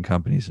these fucking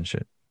companies and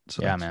shit.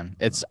 So yeah, man.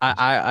 It's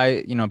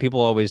I you know, people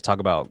always talk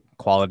about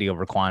quality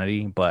over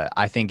quantity, but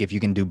I think if you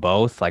can do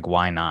both, like,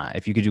 why not?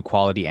 If you could do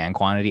quality and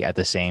quantity at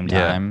the same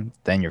time,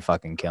 then you're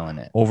fucking killing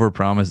it. Over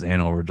promised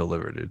and over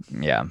delivered,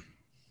 dude. Yeah.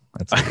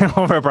 That's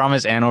over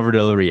promise and over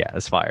deliver. Yeah,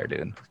 it's fire,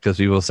 dude. Because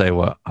people say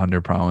what?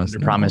 Under promise,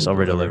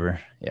 over deliver.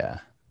 Yeah.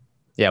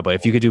 Yeah, but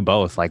if you could do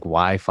both, like,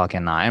 why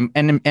fucking not?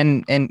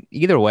 And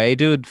either way,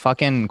 dude,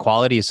 fucking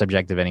quality is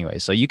subjective anyway.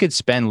 So you could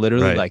spend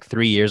literally like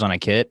 3 years on a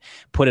kit,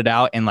 put it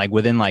out, and like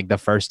within like the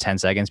first 10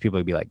 seconds, people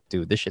would be like,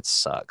 dude, this shit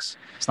sucks.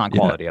 It's not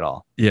quality at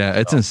all. Yeah,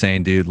 it's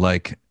insane, dude.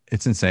 Like,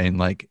 it's insane.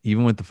 Like,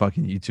 even with the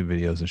fucking YouTube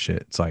videos and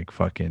shit, it's like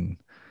fucking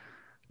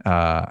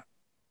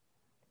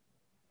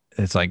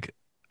it's like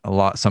a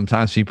lot.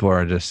 Sometimes people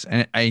are just,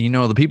 and you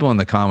know, the people in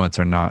the comments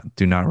do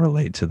not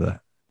relate to the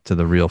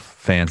real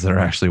fans that are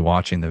actually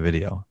watching the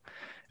video.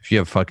 If you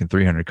have fucking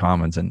 300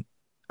 comments and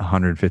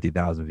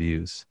 150,000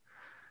 views,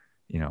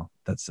 you know,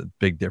 that's a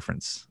big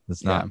difference.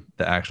 It's not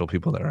the actual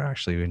people that are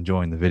actually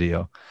enjoying the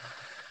video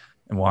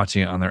and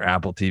watching it on their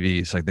Apple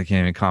TVs. Like, they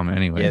can't even comment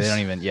anyways. They don't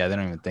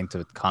even think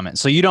to comment.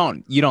 So you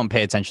don't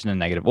pay attention to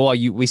negative. Well,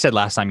 we said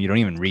last time you don't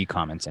even read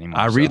comments anymore.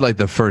 I read like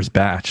the first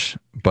batch,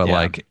 but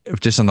like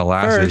just on the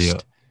last video.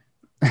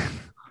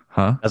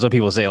 Huh? That's what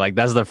people say. Like,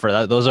 that's the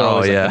first. Those are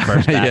always like the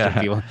first batch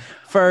of people.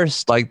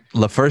 First, like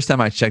the first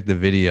time I check the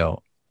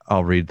video,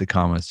 I'll read the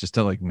comments just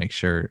to like make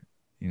sure,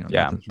 you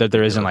know, that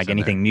there isn't like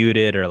anything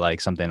muted or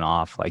like something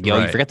off. Like, yo,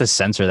 you forgot to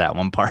censor that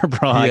one part,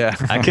 bro. Yeah,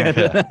 I get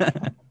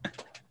it.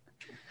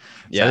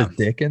 Yeah,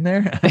 dick in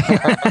there.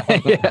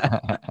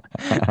 Yeah.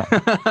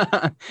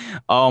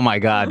 Oh my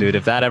god, dude!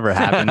 If that ever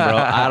happened, bro,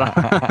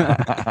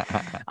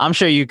 I'm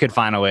sure you could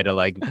find a way to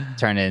like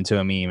turn it into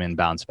a meme and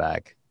bounce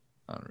back.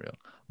 Unreal.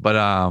 But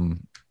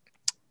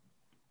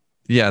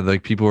yeah,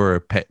 like people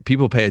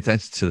pay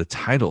attention to the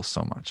title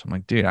so much. I'm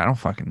like, dude, I don't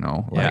fucking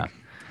know.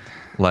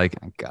 Like,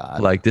 oh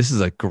God, like, this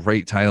is a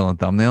great title and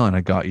thumbnail, and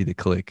I got you to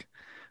click.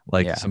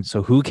 Like,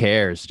 so who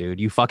cares, dude?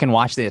 You fucking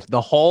watched it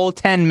the whole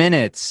 10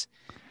 minutes,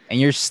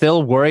 and you're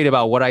still worried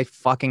about what I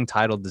fucking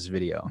titled this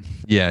video.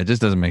 Yeah, it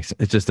just doesn't make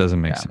sense. It just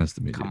doesn't make sense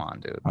to me. Come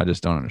on, dude. I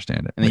just don't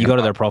understand it. And then you go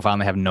to their profile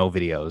and they have no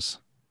videos.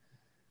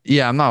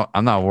 Yeah, I'm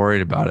not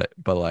worried about it,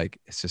 but like,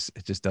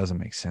 it just doesn't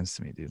make sense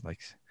to me, dude.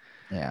 Like,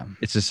 yeah,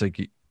 it's just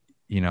like,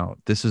 you know,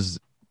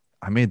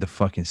 I made the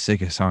fucking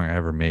sickest song I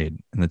ever made,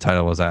 and the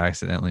title was I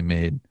accidentally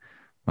made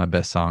my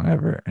best song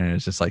ever. And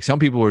it's just like, some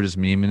people were just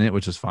memeing it,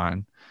 which is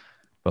fine,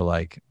 but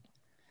like,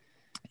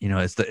 you know,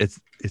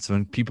 it's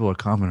when people are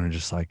commenting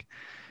just like,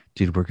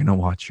 dude, we're gonna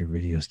watch your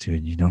videos,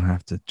 dude. You don't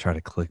have to try to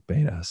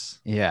clickbait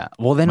us. Yeah.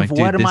 Well, then, like,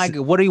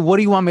 what do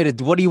you want me to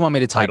do? What do you want me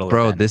to title, like,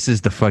 bro? This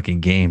is the fucking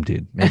game,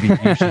 dude. Maybe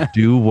you should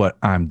do what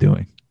I'm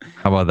doing.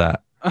 How about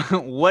that?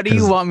 What do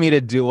you want me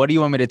to do? What do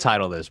you want me to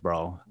title this,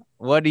 bro?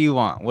 What do you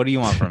want? What do you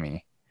want from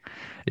me?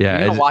 Yeah,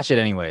 you're gonna watch it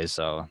anyways,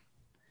 so.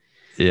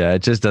 Yeah,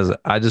 it just doesn't.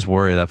 I just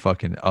worry that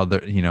fucking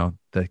other, you know,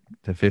 the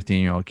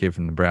 15-year-old kid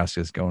from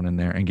Nebraska is going in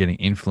there and getting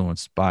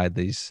influenced by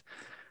these,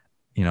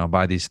 you know,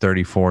 by these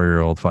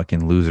 34-year-old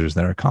fucking losers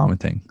that are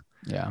commenting.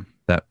 Yeah.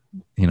 That,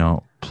 you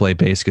know, play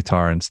bass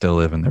guitar and still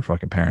live in their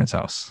fucking parents'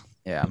 house.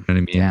 Yeah. You know what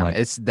I mean? Damn,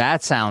 like,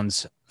 that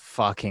sounds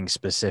fucking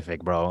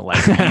specific, bro.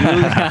 Like,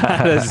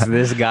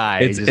 this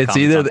guy. It's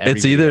either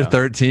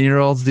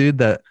 13-year-olds, dude,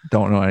 that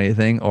don't know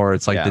anything, or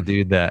it's like the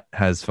dude that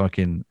has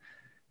fucking,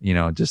 you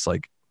know, just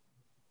like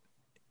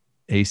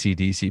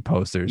AC/DC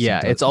posters.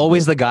 Yeah, it's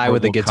always the guy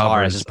with the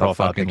guitar as his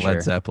profile picture.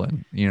 Led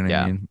Zeppelin. You know what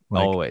I mean?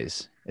 Like,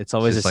 always. It's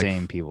always the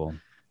same people.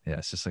 Yeah,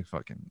 it's just like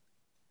fucking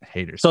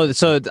haters.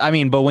 So I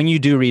mean, but when you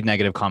do read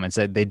negative comments,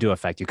 they do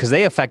affect you, because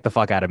they affect the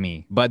fuck out of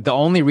me. But the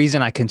only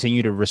reason I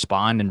continue to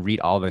respond and read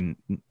all the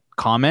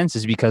comments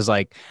is because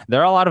like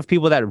there are a lot of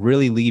people that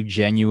really leave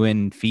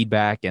genuine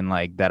feedback and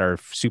like that are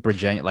super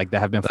genuine, like that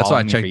have been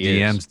following me for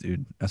years. That's why I check DMs,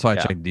 dude. That's why I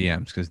check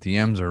DMs, because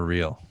DMs are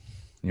real.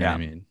 You know what I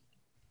mean?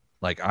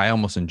 Like, I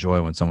almost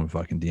enjoy when someone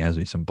fucking DMs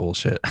me some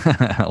bullshit.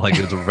 Like,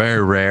 it's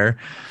very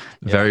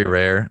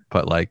rare,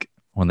 but like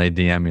when they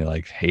DM me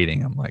like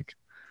hating, I'm like,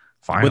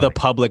 finally, with a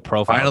public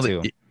profile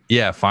too.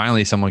 Yeah,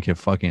 finally someone can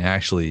fucking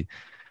actually,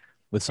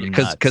 with some,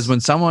 because when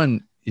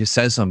someone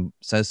says some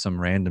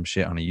random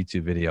shit on a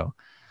YouTube video,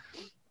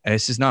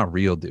 it's just not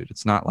real, dude.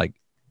 It's not like,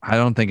 I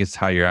don't think it's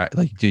how you're at.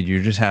 Like, dude,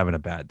 you're just having a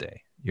bad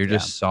day. You're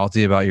just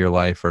salty about your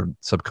life, or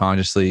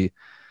subconsciously,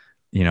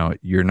 you know,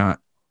 you're not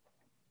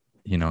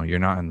in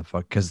the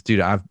fuck. Because,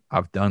 dude,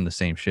 I've done the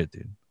same shit,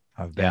 dude.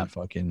 I've been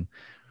fucking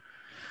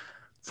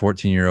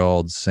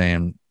 14-year-olds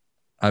saying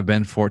I've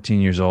been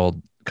 14 years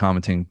old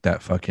commenting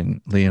that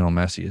fucking Lionel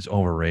Messi is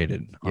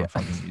overrated on a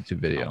fucking YouTube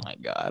video. Oh my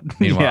god.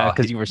 Meanwhile, yeah,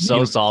 because you were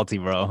so salty,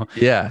 bro.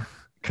 Yeah,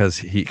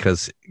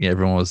 because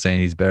everyone was saying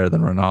he's better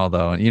than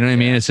Ronaldo, and you know what I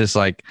mean. It's just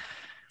like,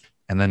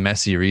 and then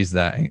Messi reads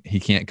that, and he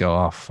can't go,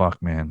 oh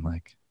fuck, man,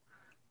 like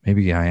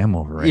maybe I am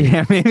overrated.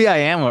 Yeah, maybe I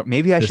am. Or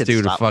maybe I this should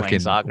dude stop fucking playing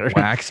soccer.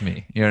 Wax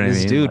me. You know what I mean?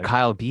 This dude, like,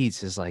 Kyle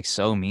Beats, is like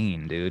so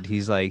mean, dude.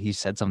 He's like, he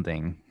said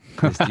something.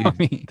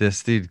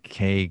 This dude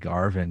K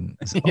Garvin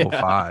is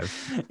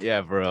 05. Yeah,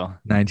 bro.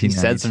 1992. He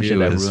said some shit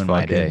that ruined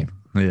my day.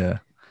 Yeah.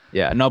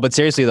 Yeah, no, but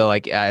seriously though,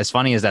 like as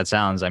funny as that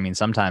sounds, I mean,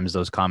 sometimes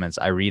those comments,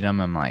 I read them.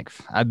 I'm like,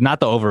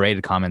 not the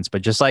overrated comments,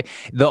 but just like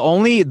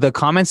the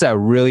comments that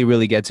really,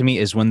 really get to me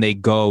is when they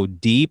go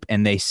deep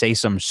and they say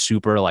some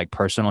super like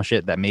personal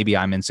shit that maybe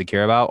I'm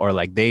insecure about, or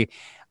like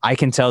I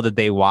can tell that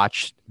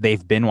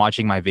they've been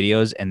watching my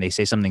videos and they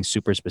say something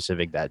super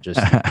specific that just,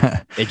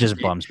 it just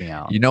bums me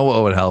out. You know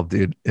what would help,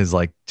 dude, is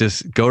like,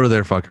 just go to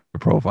their fucking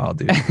profile,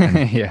 dude,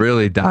 and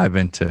really dive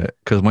into it.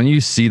 Cause when you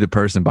see the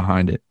person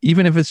behind it,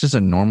 even if it's just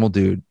a normal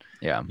dude,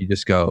 you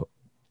just go,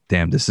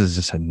 damn, this is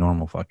just a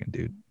normal fucking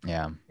dude.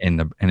 Yeah.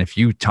 And if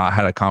you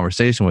had a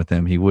conversation with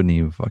him, he wouldn't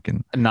even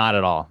fucking. Not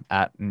at all.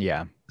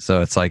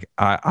 So it's like,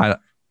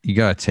 you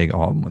got to take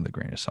all of them with a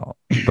grain of salt,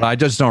 but I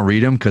just don't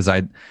read them. Cause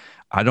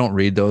I don't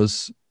read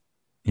those,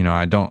 you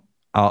know,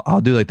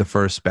 I'll do like the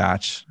first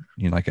batch,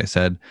 you know, like I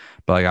said,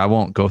 but like I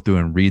won't go through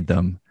and read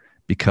them,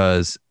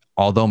 because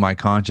although my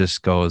conscious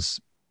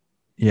goes,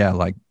 yeah,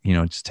 like, you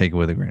know, just take it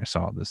with a grain of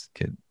salt.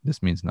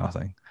 This means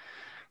nothing.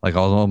 Like,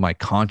 although my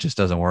conscious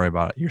doesn't worry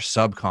about it, your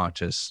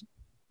subconscious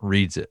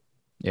reads it.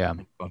 Yeah.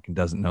 It fucking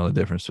doesn't know the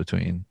difference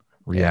between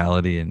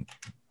reality, and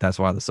that's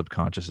why the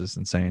subconscious is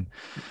insane.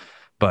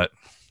 But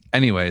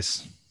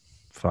anyways,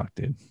 fuck,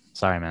 dude.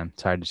 Sorry, man.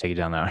 It's hard to take you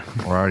down there.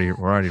 We're already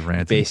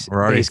ranting.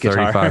 We're already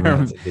 35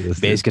 minutes into this,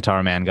 bass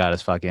guitar man got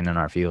us fucking in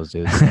our feels,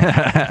 dude. For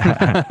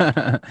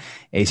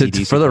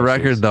the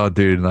record, though,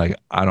 dude, like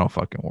I don't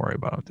fucking worry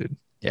about it, dude.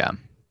 Yeah.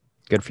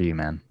 Good for you,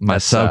 man. My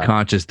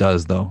subconscious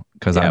does, though,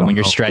 because when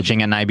you're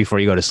stretching at night before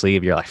you go to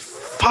sleep, you're like,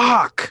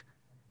 fuck.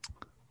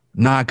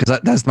 Nah, because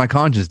that's my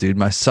conscious, dude.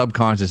 My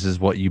subconscious is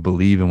what you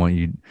believe and what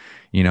you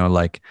know,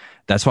 like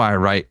that's why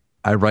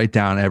I write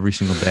down every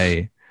single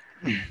day.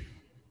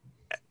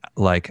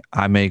 Like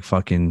I make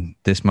fucking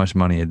this much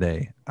money a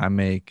day. I've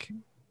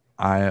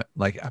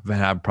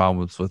had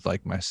problems with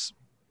like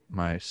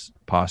my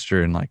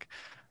posture and like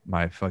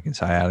my fucking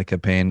sciatica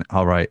pain.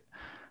 I'll write,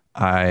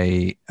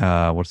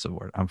 what's the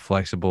word? I'm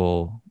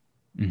flexible,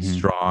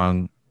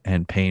 strong,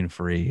 and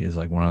pain-free is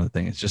like one of the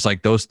things. It's just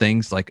like those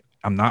things, like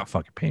I'm not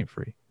fucking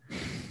pain-free,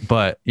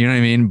 but you know what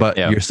I mean? But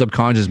your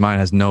subconscious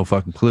mind has no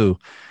fucking clue.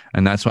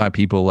 And that's why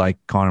people like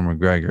Conor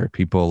McGregor,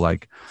 people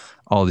like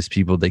all these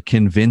people, they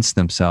convince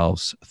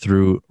themselves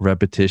through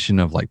repetition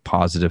of like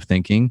positive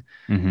thinking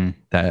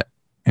that,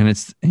 and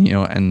it's, you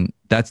know, and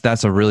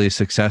that's a really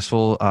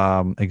successful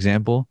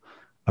example.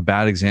 A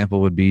bad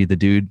example would be the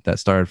dude that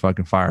started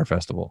fucking Fire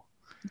Festival.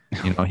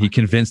 You know, he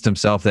convinced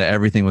himself that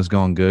everything was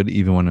going good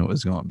even when it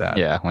was going bad.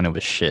 Yeah, when it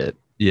was shit.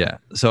 Yeah.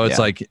 So it's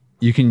like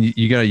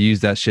you got to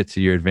use that shit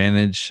to your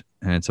advantage,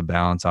 and it's a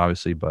balance,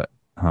 obviously, but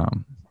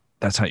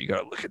that's how you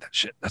got to look at that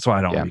shit. That's why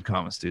I don't read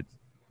comments, dude.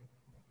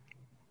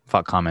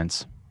 Fuck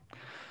comments.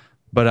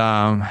 But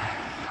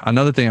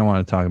another thing I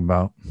want to talk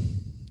about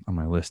on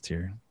my list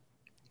here,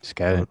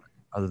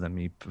 other than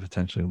me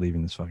potentially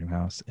leaving this fucking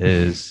house,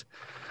 is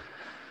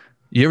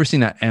you ever seen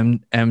that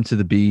M to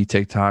the B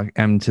TikTok?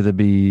 M to the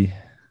B,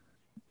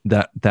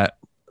 that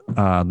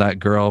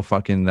girl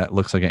fucking that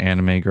looks like an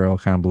anime girl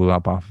kind of blew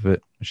up off of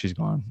it. She's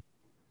gone.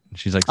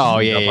 She's like,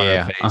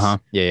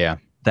 yeah.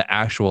 The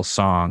actual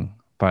song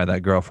by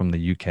that girl from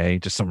the UK,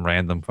 just some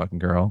random fucking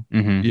girl.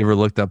 You ever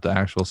looked up the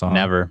actual song?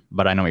 Never,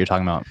 but I know what you're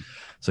talking about.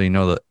 So you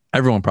know that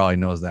everyone probably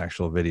knows the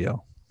actual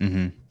video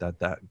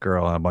that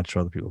girl and a bunch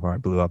of other people probably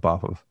blew up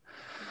off of.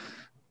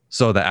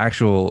 So the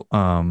actual,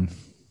 I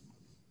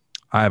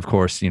of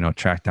course, you know,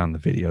 tracked down the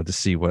video to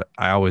see what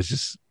I always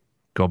just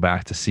go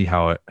back to see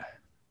how it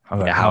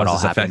all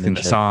affecting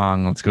the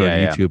song. Let's go to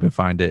YouTube and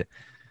find it.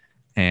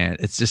 And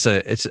it's just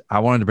I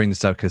wanted to bring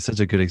this up because it's such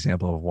a good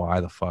example of why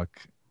the fuck,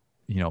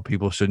 you know,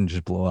 people shouldn't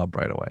just blow up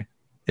right away.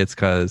 It's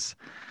because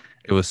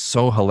it was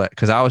so hilarious,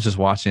 because I was just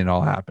watching it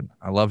all happen.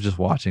 I love just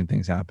watching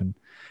things happen.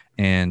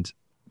 And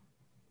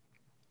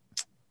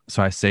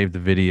so I saved the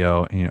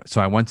video, and, you know,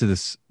 so I went to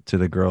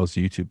the girl's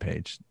YouTube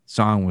page. The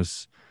song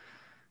was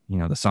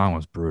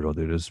brutal,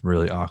 dude. It was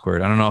really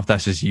awkward. I don't know if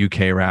that's just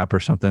UK rap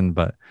or something,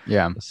 but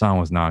the song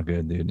was not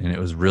good, dude. And it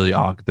was really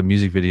awkward. The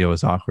music video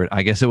was awkward.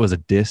 I guess it was a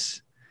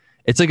diss.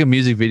 It's like a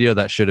music video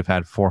that should have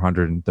had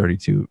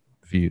 432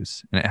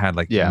 views, and it had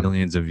like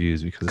millions of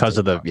views because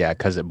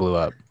it blew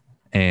up.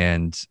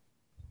 And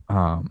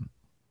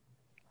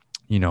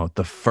you know,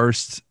 the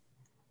first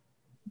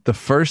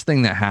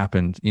thing that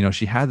happened, you know,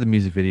 she had the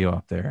music video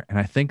up there, and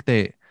I think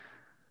the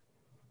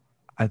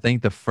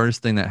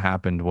first thing that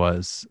happened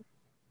was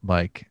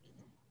like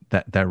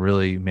that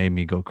really made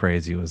me go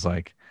crazy was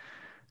like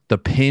the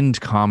pinned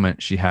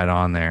comment she had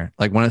on there,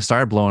 like when it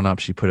started blowing up,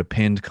 she put a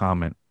pinned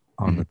comment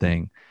on the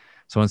thing.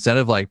 So instead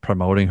of like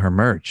promoting her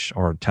merch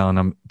or telling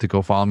them to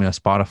go follow me on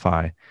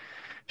Spotify,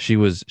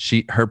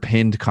 her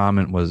pinned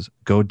comment was,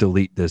 go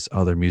delete this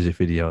other music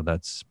video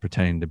that's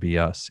pretending to be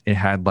us. It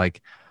had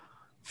like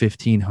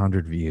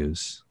 1,500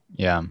 views.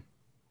 Yeah.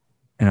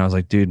 And I was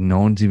like, dude,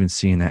 no one's even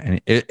seeing that. And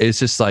it's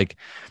just like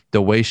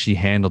the way she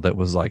handled it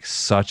was like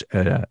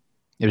it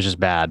was just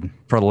bad,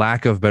 for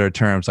lack of better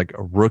terms, like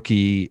a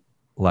rookie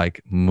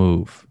like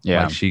move.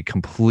 Yeah. Like she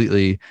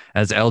completely,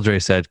 as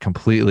LJ said,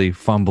 completely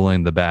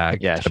fumbling the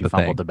bag. Yeah. She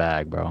fumbled the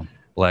bag, bro.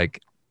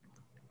 Like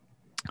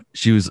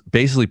she was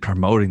basically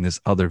promoting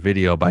this other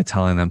video by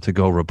telling them to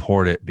go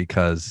report it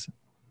because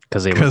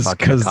they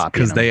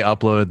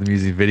uploaded the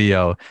music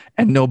video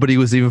and nobody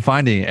was even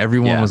finding it.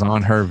 Everyone was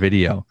on her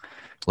video.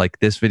 Like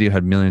this video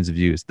had millions of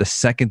views. The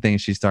second thing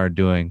she started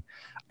doing,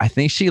 I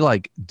think she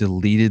like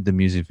deleted the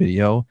music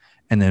video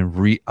and then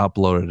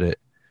re-uploaded it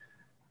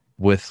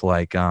with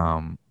like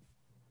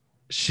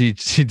she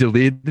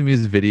deleted the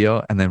music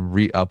video and then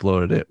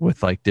re-uploaded it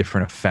with like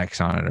different effects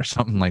on it or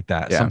something like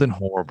that. Something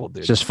horrible,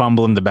 dude. Just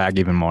fumbling the bag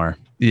even more.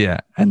 Yeah.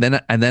 And then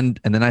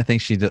I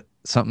think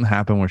something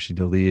happened where she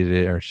deleted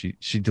it, or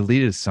she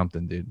deleted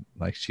something, dude.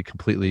 Like she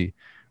completely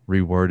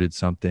reworded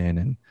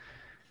something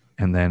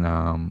and then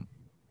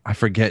I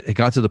forget, it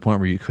got to the point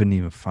where you couldn't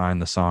even find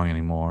the song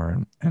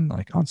anymore. And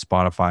like on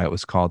Spotify, it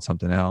was called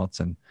something else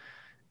and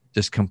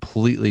just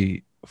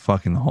completely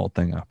fucking the whole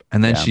thing up.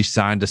 And then she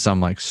signed to some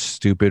like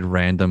stupid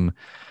random,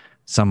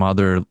 some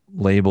other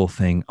label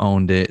thing,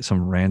 owned it,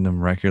 some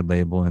random record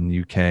label in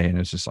the UK. And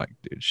it's just like,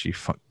 dude, she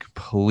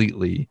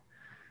completely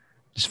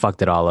just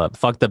fucked it all up.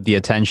 Fucked up the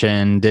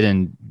attention,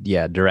 didn't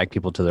direct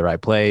people to the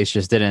right place,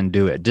 just didn't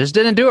do it. Just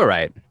didn't do it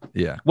right.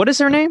 Yeah. What is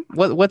her name?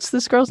 What's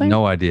this girl's name?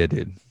 No idea,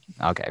 dude.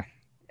 Okay.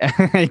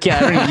 When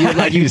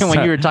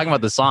you were talking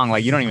about the song,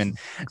 like you don't even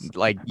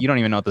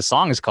know what the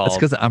song is called. That's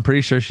because I'm pretty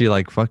sure she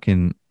like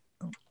fucking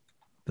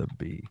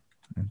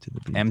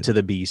M to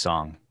the B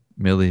song.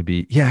 Millie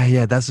B.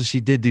 Yeah, that's what she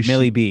did, dude.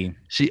 Millie B.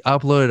 She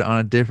uploaded on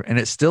a different, and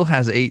it still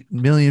has 8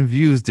 million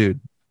views,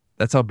 dude.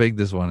 That's how big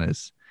this one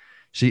is.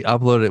 She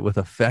uploaded it with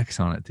effects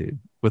on it, dude,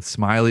 with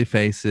smiley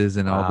faces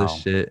and all this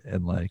shit,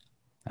 and like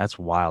that's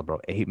wild,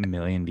 bro. 8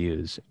 million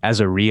views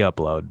as a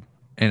re-upload,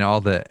 and all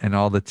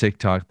the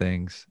TikTok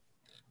things.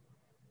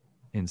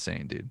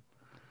 Insane, dude.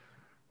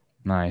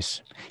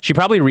 Nice. She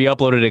probably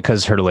re-uploaded it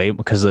because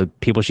the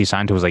people she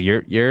signed to was like,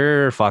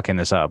 you're fucking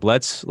this up.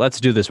 Let's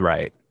do this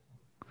right.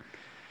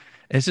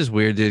 It's just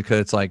weird, dude,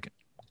 because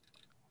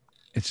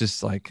it's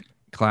just like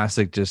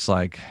classic, just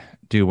like,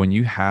 dude, when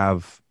you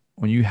have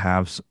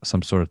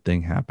some sort of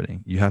thing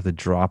happening, you have to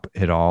drop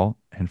it all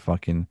and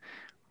fucking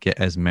get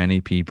as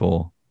many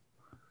people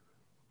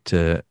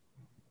to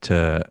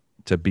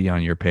be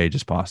on your page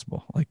as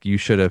possible. Like you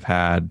should have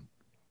had,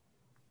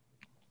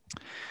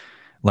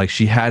 like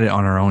she had it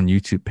on her own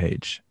YouTube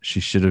page.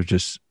 She should have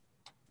just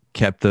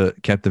kept the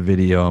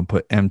video and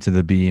put M to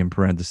the B in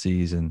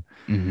parentheses and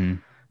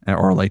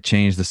or like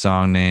change the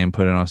song name,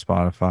 put it on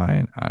Spotify,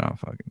 and I don't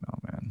fucking know,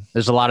 man.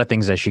 There's a lot of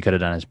things that she could have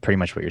done. Is pretty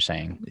much what you're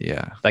saying.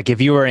 Yeah. Like if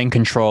you were in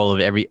control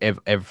of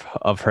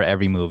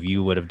every move,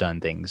 you would have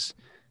done things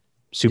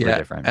super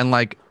different. And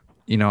like,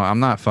 you know, I'm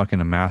not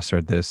fucking a master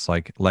at this.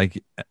 Like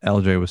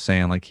LJ was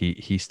saying, like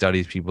he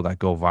studies people that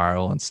go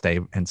viral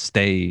and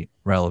stay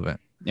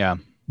relevant. Yeah.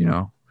 You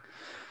know,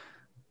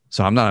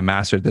 so I'm not a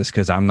master at this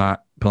because I'm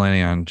not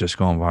planning on just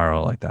going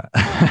viral like that.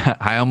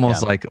 I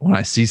almost like when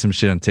I see some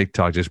shit on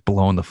TikTok just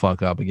blowing the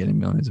fuck up and getting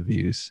millions of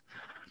views,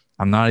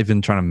 I'm not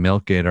even trying to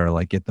milk it or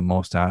like get the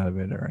most out of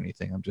it or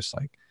anything. I'm just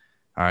like,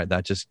 all right,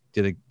 that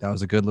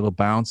was a good little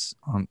bounce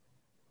on,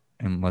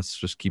 and let's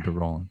just keep it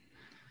rolling.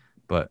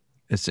 But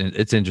it's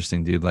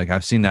interesting, dude. Like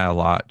I've seen that a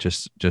lot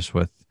just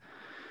with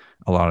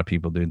a lot of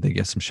people, dude. They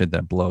get some shit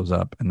that blows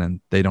up and then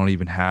they don't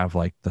even have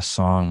like the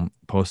song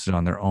posted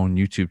on their own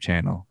YouTube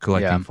channel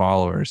collecting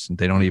followers. And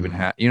they don't even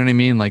have, you know what I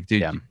mean? Like,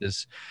 dude,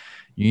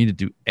 you need to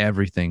do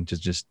everything to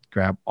just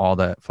grab all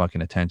that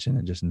fucking attention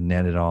and just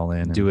net it all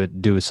in.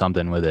 Do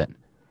something with it.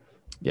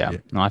 Yeah.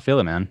 No, I feel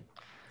it, man.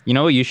 You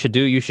know what you should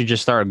do? You should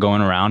just start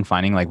going around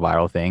finding like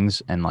viral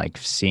things and like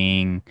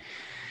seeing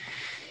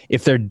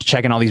if they're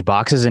checking all these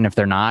boxes, and if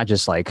they're not,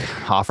 just like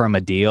offer them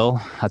a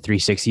deal, a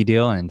 360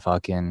 deal, and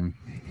fucking.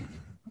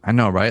 I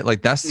know, right?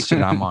 Like that's the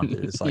shit I'm on,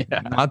 dude. It's like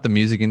not the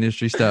music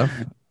industry stuff,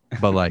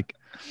 but like,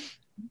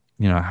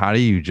 you know, how do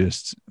you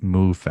just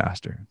move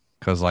faster?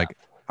 Because like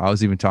I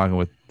was even talking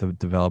with the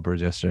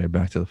developers yesterday,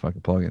 back to the fucking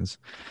plugins,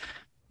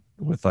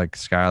 with like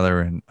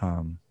Skylar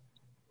and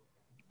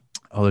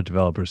other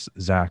developers,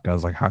 Zach. I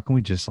was like, how can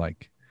we just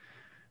like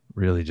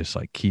really just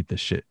like keep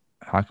this shit?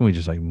 How can we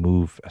just like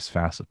move as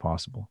fast as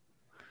possible?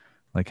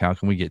 Like, how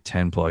can we get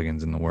 10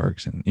 plugins in the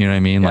works? And you know what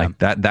I mean? Like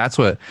that's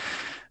what,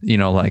 you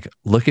know, like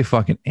look at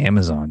fucking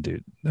Amazon,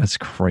 dude. That's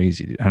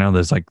crazy, dude. I know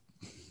there's like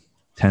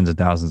tens of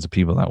thousands of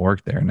people that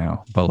work there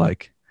now, but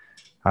like,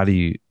 how do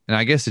you, and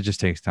I guess it just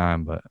takes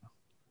time, but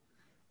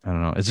I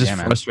don't know. It's just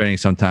frustrating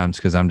sometimes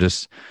because I'm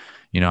just,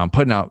 I'm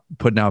putting out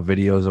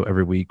videos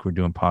every week. We're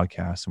doing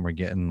podcasts, and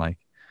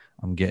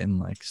I'm getting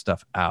like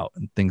stuff out,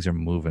 and things are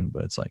moving.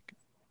 But it's like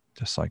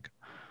just like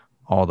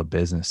all the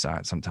business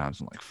side.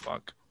 Sometimes I'm like,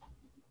 fuck,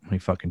 how many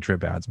fucking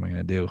drip ads am I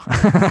gonna do?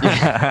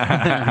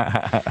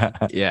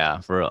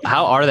 Yeah, for real.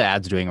 How are the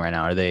ads doing right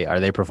now? Are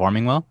they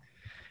performing well?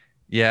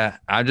 Yeah,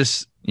 I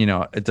just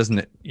it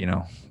doesn't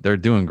they're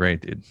doing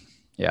great, dude.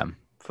 Yeah,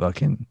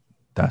 fucking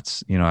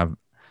that's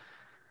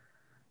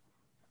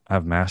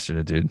I've mastered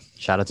it, dude.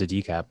 Shout out to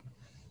Decap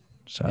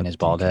and his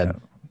bald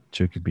head.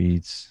 Chucky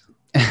Beats.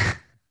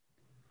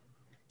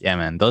 Yeah,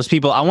 man. Those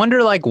people. I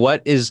wonder, like,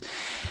 what's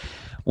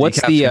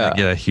Decap's gonna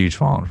get a huge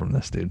following from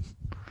this, dude.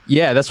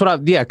 Yeah, that's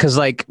what because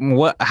like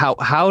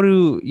how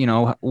do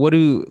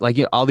like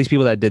all these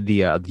people that did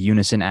the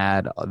Unison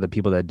ad, the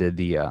people that did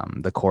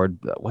the cord,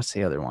 what's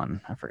the other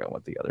one? I forgot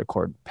what the other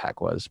cord pack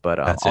was, but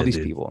all these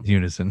people.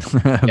 Unison.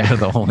 They're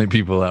the only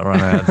people that run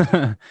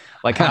ads.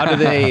 Like, how do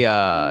they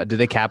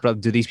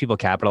do these people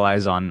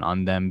capitalize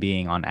on them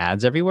being on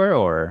ads everywhere?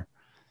 Or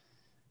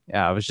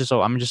I'm just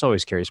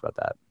always curious about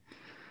that.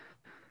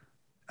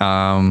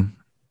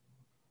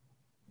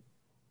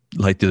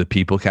 Like, do the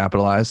people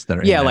capitalize that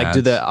are like ads?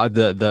 do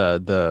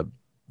the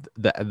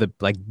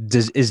like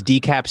is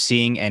Decap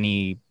seeing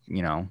any,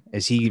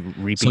 is he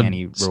reaping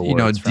any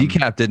rewards?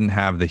 Decap didn't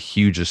have the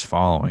hugest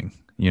following,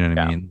 you know what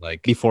I mean,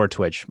 like before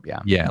Twitch.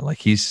 Like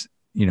he's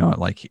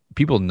like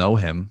people know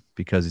him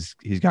because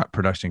he's got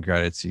production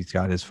credits, he's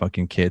got his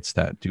fucking kits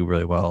that do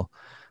really well,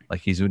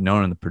 like he's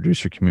known in the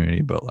producer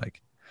community, but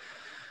like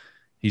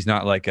he's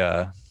not like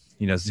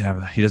he doesn't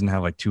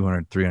have like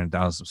 200,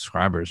 300,000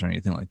 subscribers or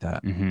anything like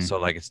that. Mm-hmm. So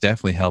like, it's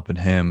definitely helping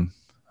him.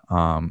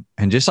 And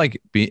just like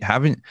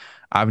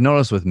I've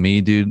noticed with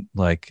me, dude,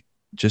 like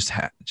just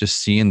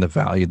seeing the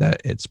value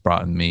that it's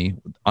brought in me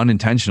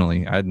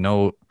unintentionally. I had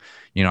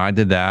I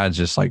did the ads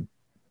just like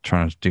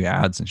trying to do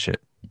ads and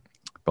shit,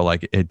 but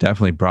like, it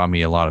definitely brought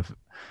me a lot of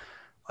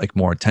like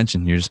more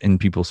attention. You're just in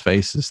people's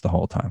faces the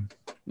whole time.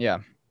 Yeah.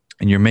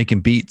 And you're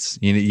making beats,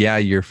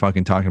 you're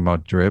fucking talking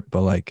about drip,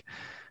 but like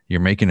you're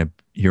making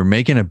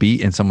a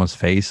beat in someone's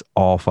face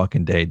all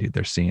fucking day, dude.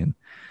 They're seeing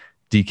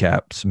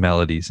Decap's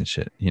melodies and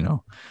shit,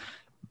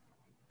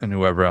 and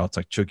whoever else,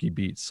 like Chucky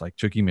Beats, like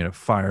Chucky made a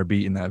fire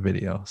beat in that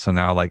video. So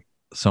now like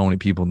so many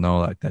people know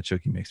like that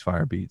Chucky makes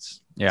fire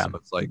beats. Yeah. So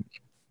it's like,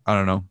 I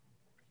don't know.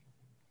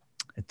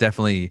 It's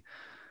definitely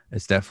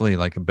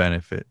like a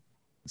benefit.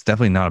 It's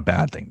definitely not a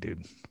bad thing,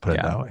 dude. Put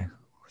it that way.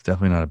 It's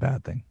definitely not a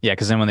bad thing. Yeah,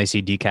 because then when they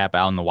see Decap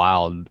out in the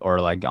wild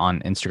or like on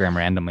Instagram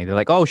randomly, they're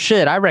like, "Oh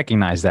shit, I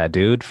recognize that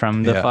dude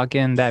from the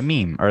fucking that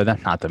meme or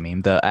not the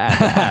meme, the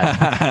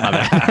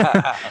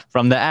ad.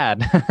 From the ad,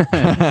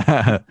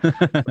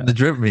 the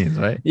drip memes,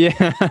 right?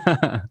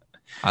 Yeah,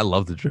 I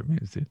love the drip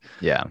memes, dude.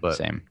 Yeah, but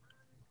same.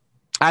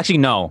 Actually,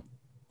 no.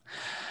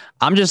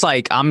 I'm just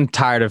like, I'm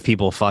tired of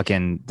people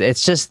fucking.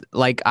 It's just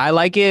like, I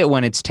like it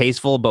when it's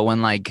tasteful, but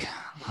when like,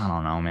 I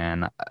don't know,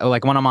 man.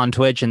 Like when I'm on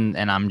Twitch and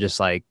I'm just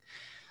like,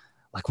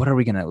 what are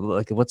we gonna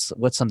like? What's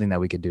something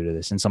that we could do to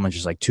this? And someone's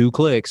just like 2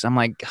 clicks. I'm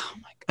like, oh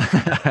my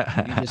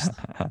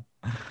god!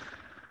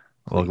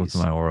 Welcome to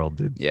my world,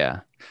 dude. Yeah.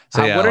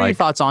 So, what are your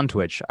thoughts on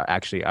Twitch?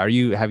 Actually,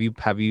 have you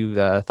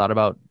thought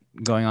about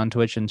going on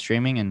Twitch and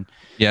streaming? And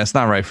yeah, it's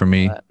not right for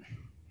me.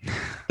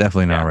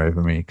 Definitely not right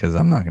for me because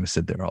I'm not gonna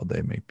sit there all day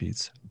and make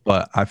beats.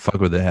 But I fuck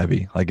with it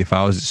heavy. Like if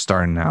I was just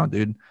starting now,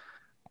 dude,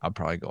 I'd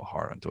probably go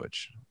hard on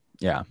Twitch.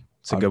 Yeah.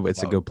 It's a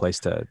good place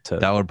to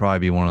that would probably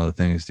be one of the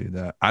things, dude,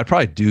 that I'd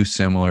probably do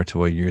similar to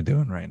what you're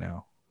doing right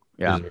now.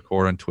 Yeah. Just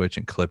record on Twitch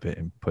and clip it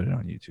and put it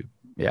on YouTube.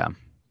 Yeah.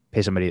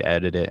 Pay somebody to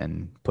edit it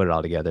and put it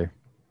all together.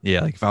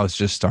 Yeah. Like if I was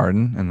just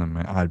starting and then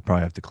I'd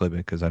probably have to clip it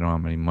because I don't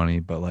have any money,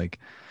 but like,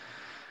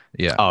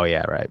 yeah. Oh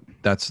yeah. Right.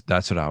 That's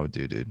what I would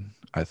do, dude.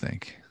 I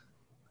think.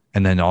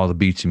 And then all the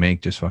beats you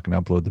make, just fucking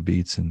upload the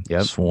beats and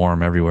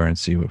swarm everywhere and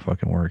see what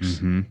fucking works.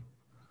 Mm-hmm.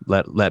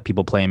 Let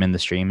people play them in the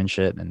stream and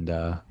shit and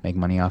make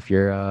money off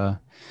your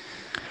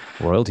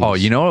royalties. Oh,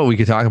 you know what we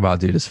could talk about,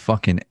 dude? Is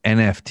fucking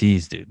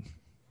NFTs, dude.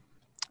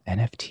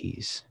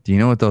 NFTs. Do you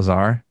know what those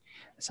are?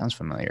 It sounds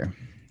familiar.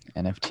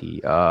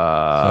 NFT.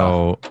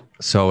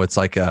 So it's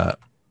like a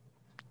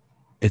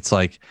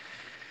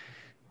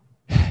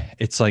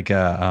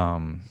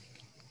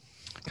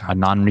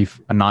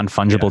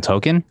non-fungible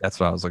token. That's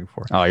what I was looking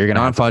for. Oh, you're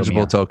gonna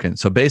non-fungible token.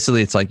 So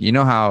basically, it's like, you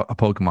know how a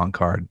Pokemon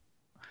card,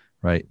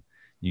 right?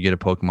 You get a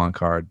Pokemon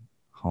card.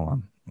 Hold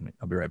on,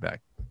 I'll be right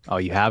back. Oh,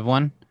 you have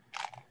one?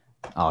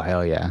 Oh,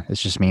 hell yeah. It's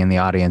just me in the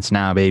audience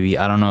now, baby.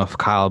 I don't know if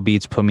Kyle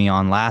Beats put me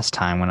on last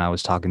time when I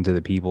was talking to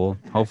the people.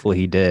 Hopefully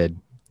he did.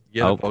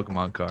 You get a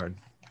Pokemon card.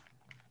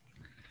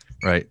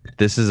 Right.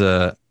 This is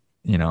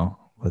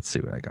let's see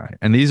what I got.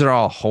 And these are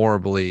all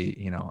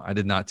horribly, I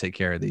did not take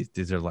care of these.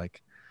 These are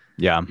like,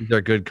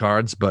 they're good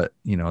cards, but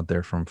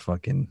they're from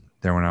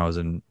they're when I was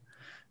in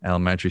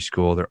elementary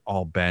school. They're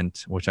all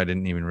bent, which I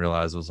didn't even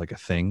realize was like a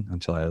thing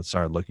until I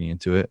started looking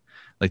into it.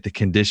 Like the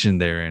condition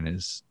they're in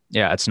is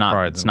it's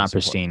not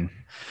pristine.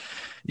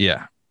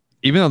 Yeah,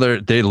 even though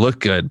they look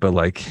good, but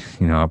like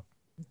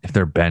if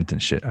they're bent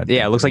and shit.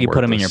 Yeah, it looks like you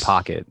put them in your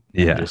pocket.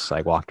 Yeah, just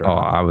like walked around.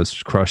 Oh, I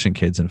was crushing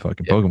kids in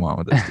fucking Pokemon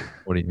with this. Dude.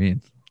 What do you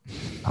mean?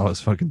 I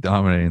was fucking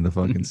dominating the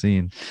fucking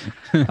scene.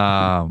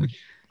 But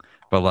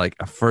like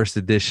a first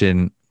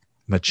edition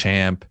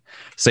Machamp,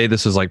 say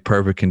this was like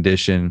perfect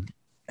condition,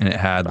 and it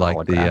had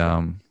like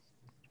the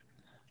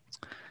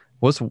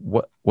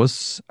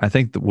was I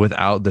think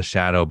without the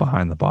shadow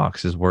behind the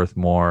box is worth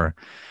more,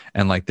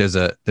 and like there's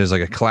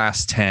like a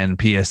class 10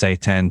 PSA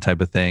 10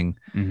 type of thing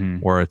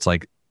where it's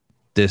like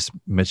this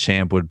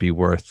Machamp would be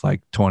worth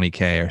like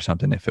 20K or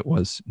something if it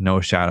was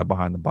no shadow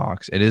behind the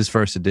box. It is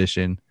first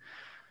edition,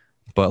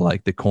 but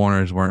like the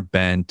corners weren't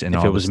bent and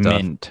if all it was the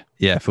stuff. mint.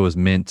 Yeah, if it was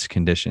mint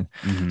condition.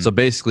 So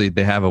basically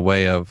they have a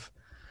way of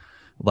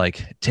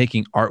like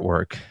taking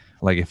artwork.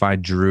 Like if I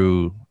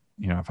drew,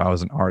 you know, if I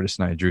was an artist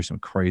and I drew some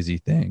crazy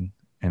thing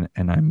and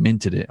I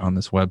minted it on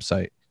this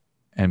website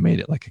and made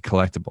it like a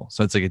collectible.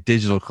 So it's like a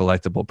digital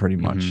collectible pretty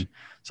much.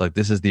 So like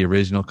this is the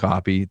original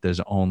copy.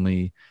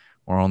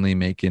 We're only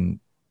making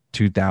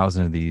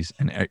 2,000 of these,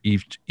 and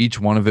each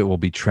one of it will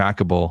be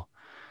trackable,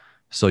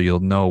 so you'll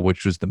know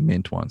which was the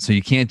mint one. So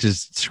you can't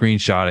just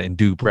screenshot it and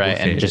duplicate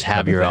and just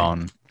have your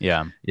own.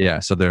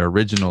 Yeah. So they're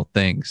original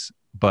things,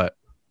 but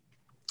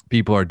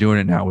people are doing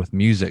it now with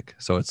music.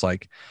 So it's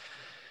like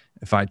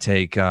if I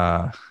take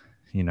a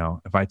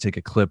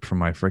clip from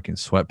my freaking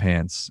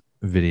Sweatpants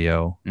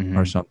video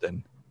or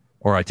something,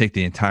 or I take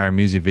the entire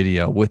music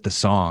video with the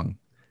song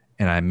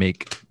and I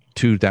make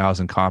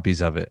 2,000 copies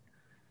of it,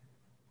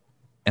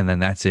 and then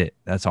that's it.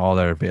 That's all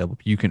that are available.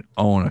 You can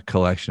own a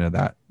collection of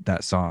that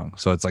song.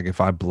 So it's like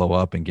if I blow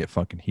up and get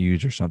fucking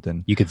huge or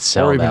something, you could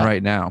sell or even that.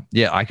 right now.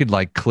 Yeah, I could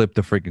like clip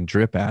the freaking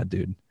drip ad,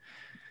 dude,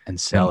 and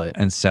sell it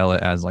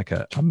as like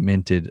a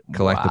minted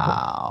collectible.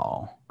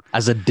 Wow.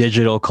 As a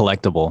digital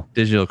collectible,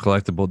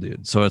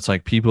 dude. So it's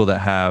like people that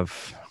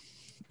have,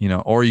 you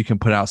know, or you can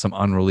put out some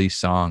unreleased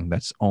song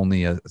that's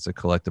only as a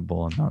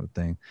collectible and not a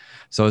thing.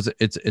 So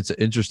it's an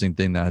interesting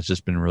thing that has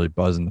just been really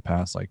buzzing the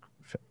past like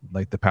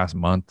the past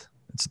month.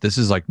 This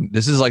is like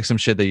some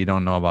shit that you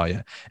don't know about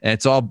yet, and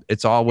it's all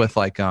with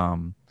like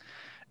Ethereum.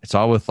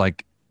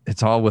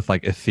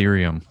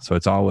 So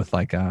it's all with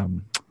like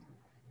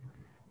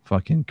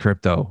fucking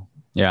crypto.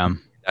 Yeah,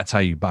 that's how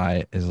you buy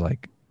it, is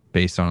like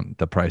based on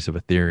the price of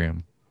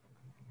Ethereum.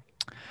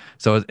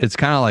 So it's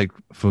kind of like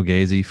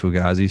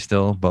Fugazi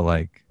still, but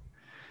like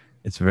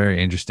it's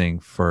very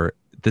interesting. For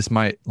this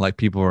might, like,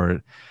 people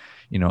are,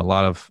 you know, a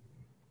lot of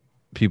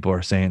people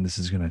are saying this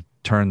is gonna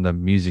turn the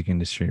music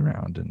industry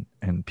around,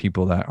 and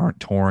people that aren't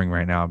touring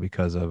right now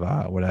because of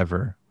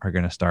whatever are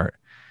going to start,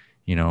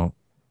 you know,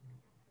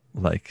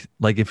 like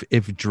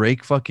if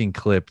Drake fucking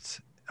clipped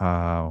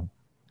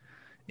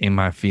In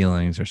My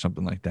Feelings or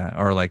something like that,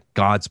 or like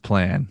God's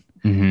Plan,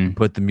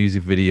 put the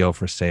music video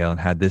for sale and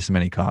had this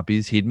many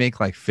copies, he'd make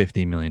like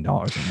 $50 million in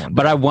one day.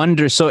 But I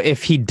wonder, so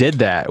if he did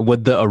that,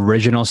 would the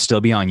original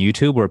still be on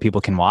YouTube where people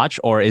can watch,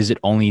 or is it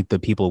only the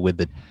people with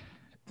the...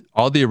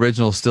 All the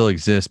originals still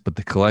exist, but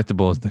the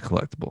collectible is the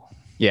collectible.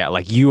 Yeah,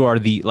 like you are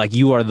the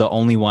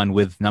only one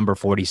with number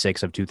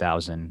 46 of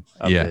 2000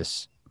 of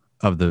this.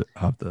 Of the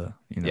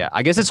you know. Yeah,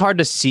 I guess it's hard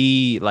to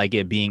see like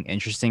it being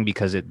interesting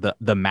because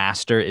the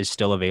master is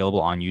still available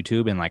on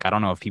YouTube, and like I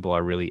don't know if people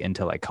are really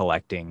into like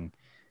collecting.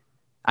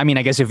 I mean,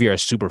 I guess if you're a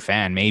super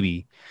fan,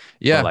 maybe.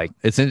 Yeah, but like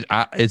it's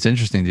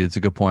interesting, dude. It's a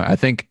good point. I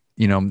think,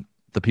 you know,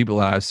 the people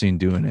that I've seen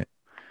doing it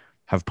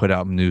have put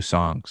out new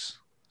songs.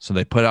 So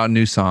they put out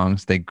new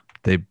songs.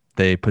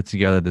 They put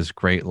together this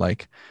great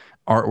like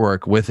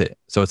artwork with it.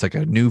 So it's like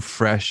a new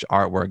fresh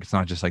artwork. It's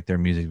not just like their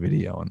music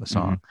video and the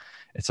song.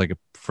 It's like a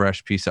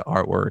fresh piece of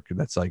artwork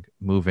that's like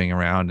moving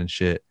around and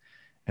shit,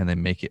 and they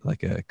make it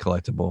like a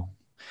collectible.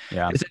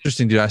 Yeah, it's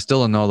interesting, dude. I still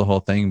don't know the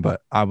whole thing,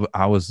 but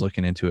I was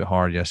looking into it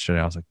hard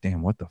yesterday. I was like,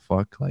 damn, what the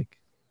fuck? Like,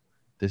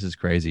 this is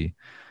crazy.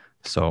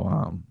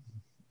 So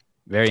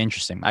very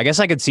interesting. I guess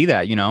I could see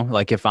that, you know,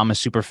 like if I'm a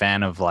super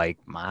fan of like,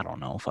 I don't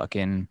know,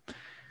 fucking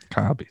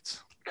Kyle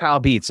Beats.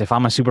 If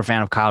I'm a super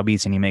fan of Kyle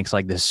Beats and he makes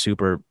like this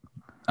super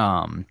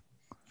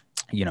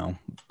you know,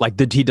 like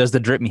he does the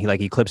drip meme,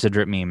 like he clips the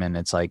drip meme, and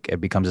it's like it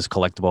becomes this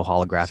collectible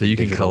holographic. So you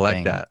can collect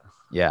thing. that.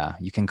 Yeah,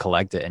 you can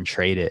collect it and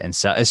trade it and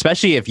sell,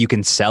 especially if you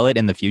can sell it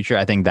in the future.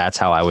 I think that's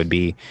how I would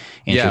be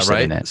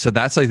interested in it. So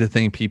that's like the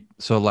thing.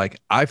 So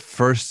like I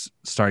first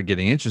started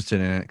getting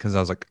interested in it because I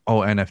was like, oh,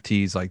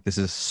 NFTs, like this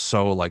is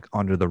so like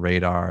under the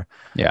radar.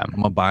 Yeah, I'm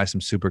gonna buy some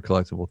super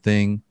collectible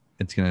thing.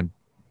 I'm gonna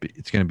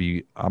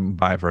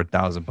buy it for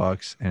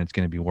 $1,000 and it's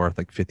gonna be worth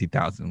like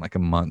 50,000 like a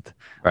month.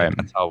 Right. Like,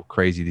 that's how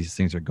crazy these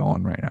things are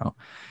going right now.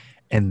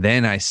 And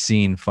then I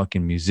seen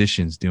fucking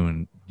musicians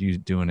doing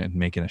it and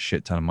making a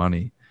shit ton of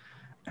money.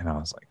 And I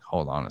was like,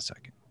 hold on a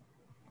second.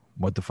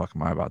 What the fuck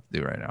am I about to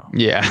do right now?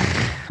 Yeah.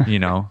 You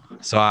know?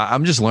 So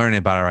I'm just learning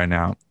about it right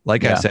now.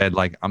 Like I said,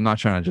 like I'm not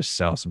trying to just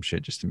sell some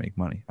shit just to make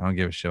money. I don't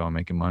give a shit about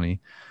making money.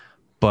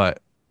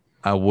 But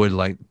I would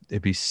like,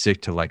 it'd be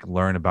sick to like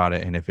learn about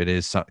it. And if it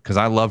is, because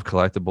I love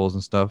collectibles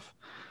and stuff.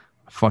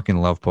 I fucking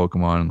love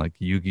Pokemon and like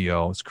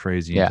Yu-Gi-Oh! It's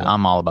crazy. Yeah,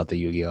 I'm all about the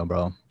Yu-Gi-Oh,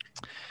 bro.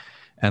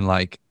 And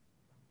like,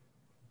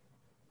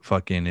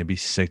 fucking, it'd be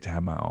sick to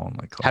have my own.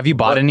 Like, have you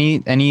bought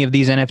any of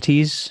these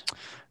NFTs?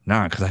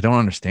 Nah, because I don't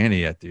understand it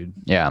yet, dude.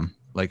 Yeah.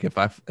 Like if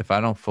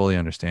I don't fully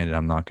understand it,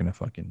 I'm not gonna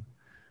fucking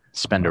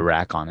spend a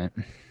rack on it.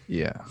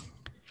 Yeah.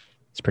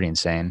 It's pretty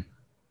insane.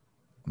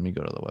 Let me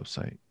go to the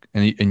website.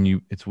 And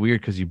you it's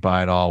weird because you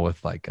buy it all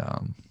with like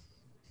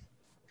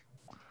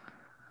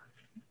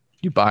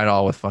you buy it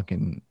all with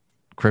fucking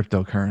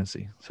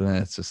cryptocurrency. So then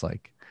it's just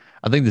like,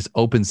 I think this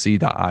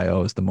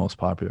OpenSea.io is the most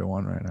popular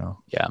one right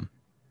now. Yeah.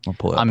 I'll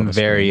pull it up. I'm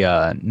very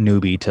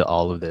newbie to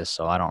all of this,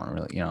 so I don't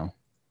really,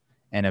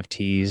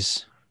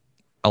 NFTs.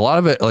 A lot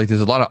of it, like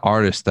there's a lot of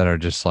artists that are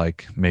just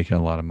like making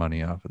a lot of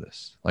money off of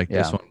this. Like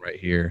this one right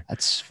here.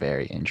 That's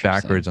very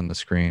interesting. Backwards on the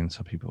screen,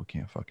 so people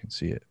can't fucking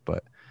see it.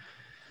 But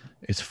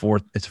it's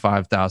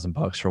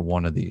 $5,000 for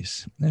one of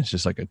these. And it's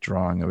just like a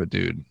drawing of a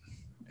dude.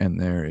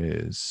 And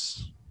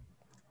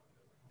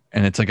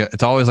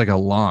it's always like a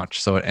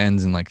launch, so it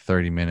ends in like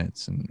 30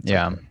 minutes. And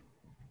yeah,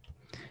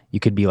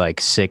 you could be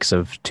like 6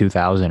 of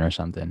 2,000 or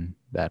something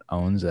that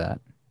owns that.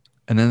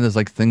 And then there's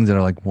like things that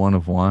are like one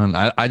of one.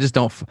 I just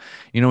don't,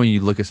 when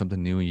you look at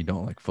something new and you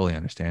don't like fully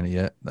understand it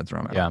yet, that's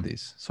where I'm at with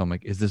these. So I'm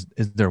like, is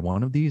there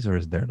one of these or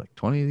is there like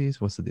 20 of these?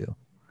 What's the deal?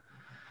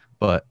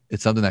 But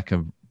it's something that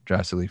can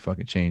drastically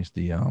fucking change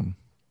the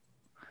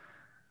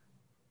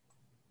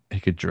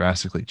it could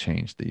drastically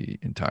change the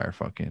entire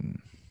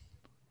fucking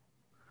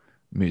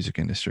music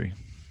industry,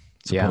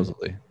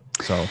 supposedly.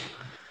 So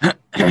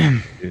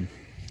dude,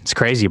 it's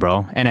crazy,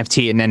 bro.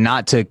 NFT, and then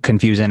not to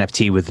confuse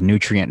NFT with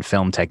nutrient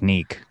film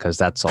technique, because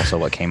that's also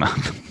what came up.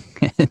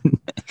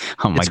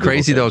 It's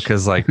crazy though,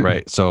 because like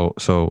right, so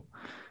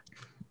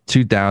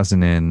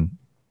 2000 and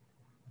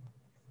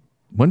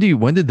when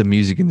did the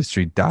music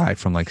industry die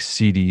from like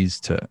CDs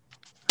to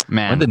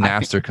when did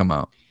Napster come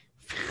out?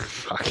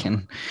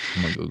 Fucking,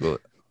 I'm gonna Google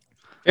it.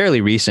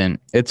 Fairly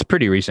recent. It's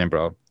pretty recent,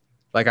 bro.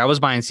 Like I was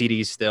buying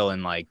CDs still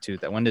in like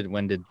when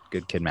did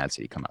Good Kid, Mad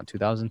City come out?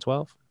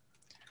 2012.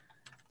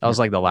 That was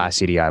like the last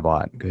CD I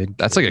bought. Good.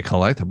 That's like a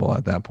collectible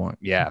at that point.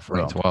 Yeah, for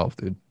 2012,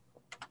 dude.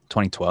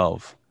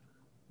 2012.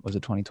 Was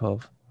it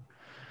 2012?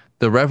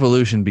 The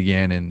revolution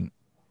began in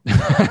the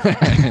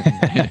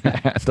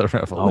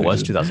revolution. Oh, it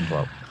was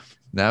 2012.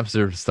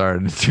 Napster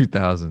started in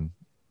 2000.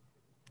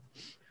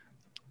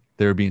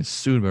 They were being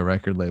sued by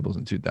record labels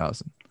in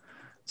 2000.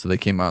 So they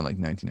came out in like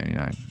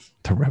 1999.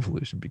 The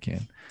revolution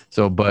began.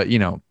 So, but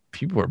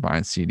people were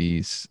buying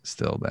CDs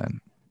still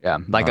then. Yeah,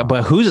 like,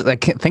 but who's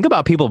like? Think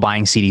about people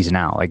buying CDs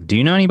now. Like, do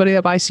you know anybody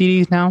that buys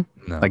CDs now?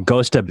 No. Like,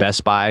 goes to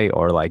Best Buy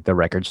or like the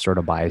record store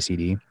to buy a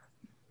CD.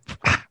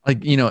 Like,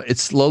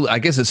 it's slowly. I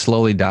guess it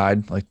slowly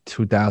died, like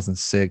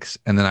 2006,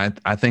 and then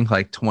I think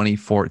like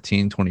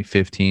 2014,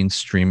 2015,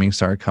 streaming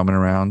started coming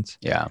around.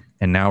 Yeah,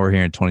 and now we're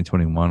here in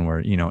 2021, where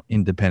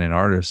independent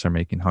artists are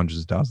making hundreds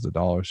of thousands of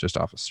dollars just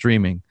off of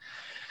streaming.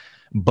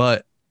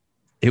 But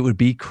it would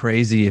be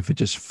crazy if it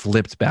just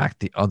flipped back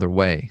the other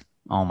way.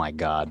 Oh my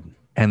God.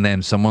 And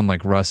then someone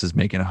like Russ is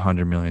making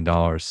 $100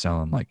 million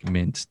selling like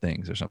mint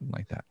things or something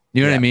like that.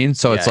 You know what I mean?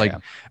 So it's like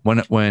when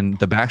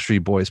the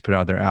Backstreet Boys put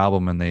out their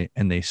album and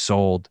they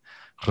sold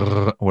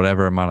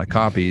whatever amount of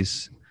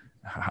copies,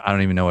 I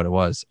don't even know what it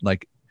was.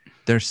 Like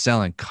they're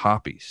selling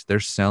copies.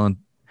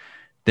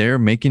 They're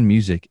making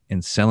music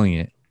and selling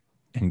it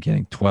and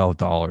getting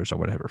 $12 or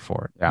whatever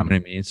for it. Yeah. You know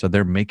what I mean? So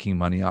they're making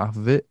money off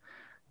of it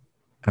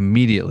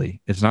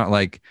immediately. It's not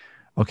like,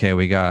 okay,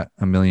 we got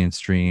 1 million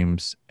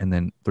streams, and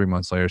then 3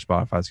 months later,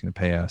 Spotify's going to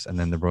pay us, and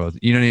then the road.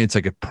 You know what I mean? It's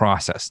like a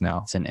process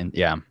now. And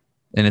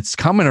it's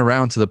coming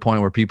around to the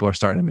point where people are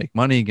starting to make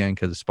money again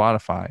because of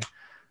Spotify.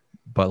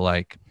 But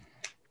like,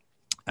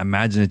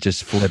 imagine it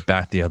just flipped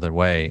back the other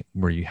way,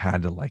 where you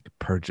had to like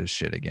purchase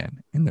shit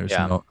again, and there's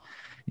no,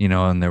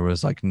 and there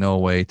was like no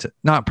way to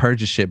not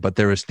purchase shit, but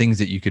there was things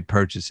that you could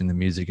purchase in the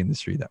music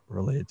industry that were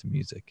related to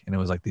music, and it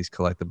was like these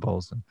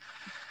collectibles, and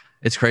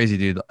it's crazy,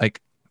 dude.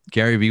 Like.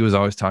 Gary Vee was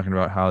always talking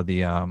about how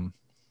the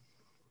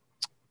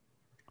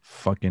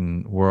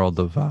fucking world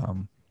of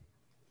I'm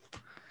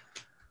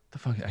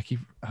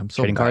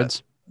so trading bad.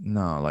 Cards.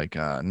 No, like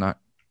not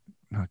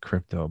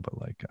crypto, but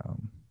like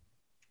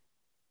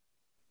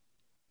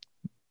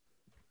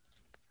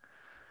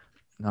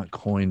not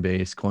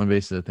Coinbase. Coinbase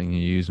is the thing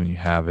you use when you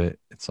have it.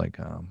 It's like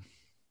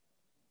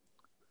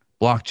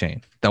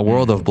blockchain. The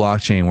world of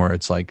blockchain, where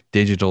it's like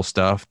digital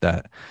stuff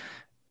that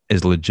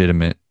is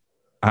legitimate.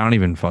 I don't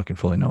even fucking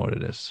fully know what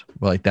it is.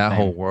 But like that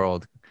whole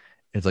world,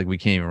 it's like we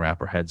can't even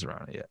wrap our heads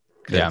around it yet.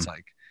 Yeah. It's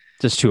like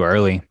just too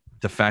early.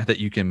 The fact that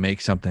you can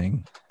make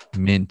something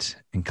mint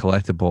and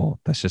collectible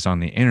that's just on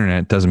the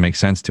internet doesn't make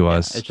sense to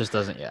us. It just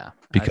doesn't,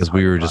 because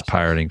we were just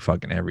pirating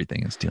fucking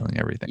everything and stealing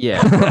everything.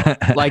 Yeah.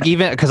 Like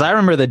even because I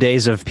remember the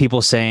days of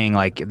people saying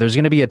like there's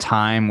gonna be a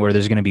time where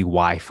there's gonna be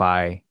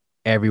Wi-Fi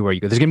everywhere you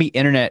go. There's gonna be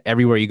internet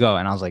everywhere you go.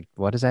 And I was like,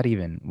 what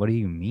do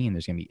you mean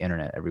there's gonna be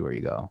internet everywhere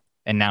you go?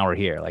 And now we're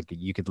here. Like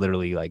you could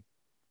literally like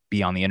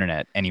be on the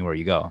internet anywhere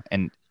you go.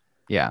 And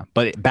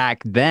but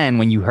back then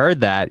when you heard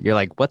that, you're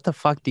like, what the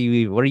fuck what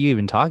are you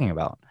even talking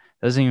about?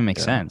 That doesn't even make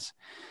sense.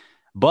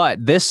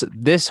 But this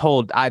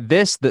whole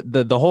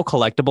the whole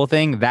collectible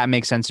thing that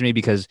makes sense to me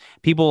because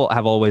people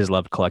have always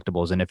loved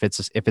collectibles, and if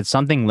it's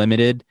something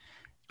limited,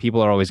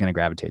 people are always going to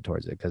gravitate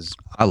towards it because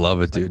I love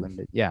it, like dude.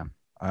 limited. Yeah,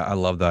 I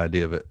love the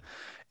idea of it.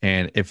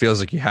 And it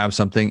feels like you have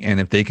something. And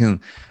if they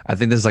can, I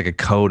think there's like a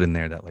code in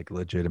there that like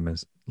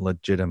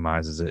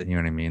legitimizes it. You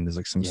know what I mean? There's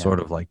like some sort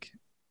of like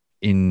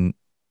in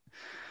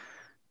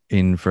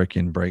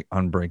freaking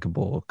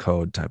unbreakable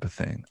code type of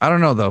thing. I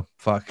don't know though.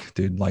 Fuck,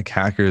 dude. Like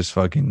hackers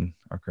fucking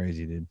are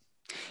crazy, dude.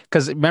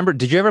 Because remember,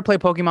 did you ever play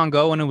Pokemon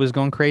Go when it was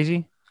going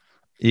crazy?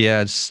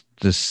 Yeah,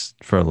 just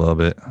for a little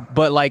bit.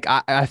 But like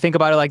I think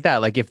about it like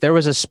that. Like if there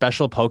was a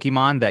special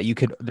Pokemon that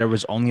there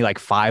was only like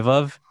 5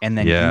 of, and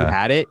then you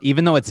had it,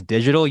 even though it's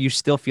digital, you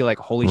still feel like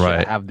holy shit,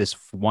 I have this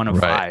one of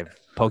 5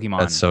 Pokemon.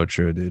 That's so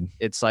true, dude.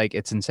 It's like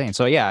it's insane.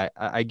 So yeah,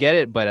 I get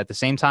it, but at the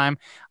same time,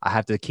 I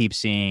have to keep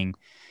seeing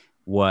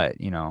what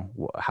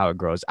how it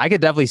grows. I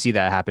could definitely see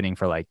that happening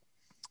for like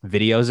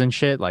videos and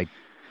shit. Like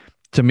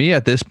to me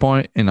at this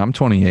point, and I'm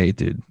 28,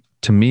 dude.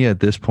 To me at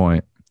this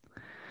point,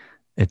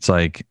 it's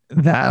like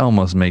that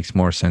almost makes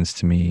more sense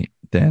to me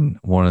than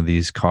one of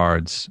these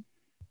cards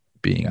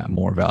being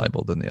more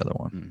valuable than the other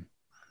one.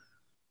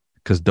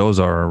 Because those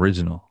are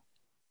original.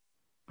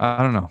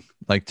 I don't know.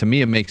 Like to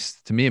me it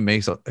makes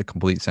a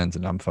complete sense,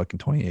 and I'm fucking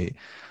 28.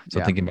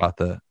 So thinking about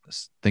the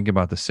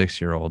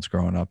 6-year-olds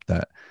growing up,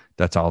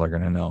 that's all they're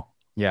gonna know.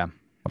 Yeah.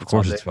 Of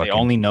course they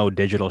only know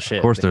digital shit.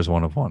 Of course there's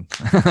one of one.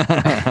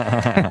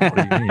 What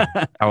do you mean?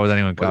 How was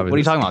anyone copy? What are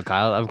you talking about,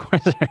 Kyle? Of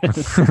course there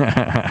is.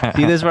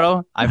 See this,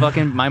 bro?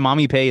 My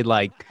mommy paid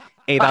like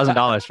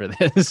 $8,000 for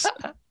this.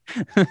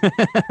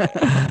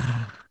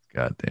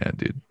 God damn,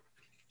 dude.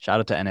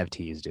 Shout out to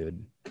NFTs,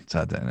 dude.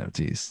 Shout out to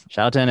NFTs.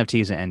 Shout out to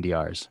NFTs and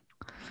NDRs.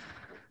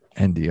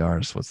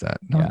 NDRs, what's that?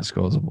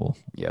 Non-disclosable.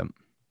 Yep.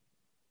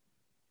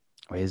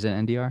 Wait, is it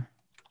NDR?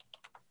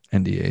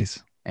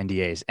 NDAs.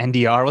 NDAs.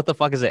 NDR? What the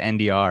fuck is an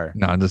NDR?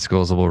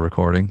 Non-disclosable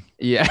recording.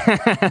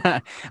 Yeah.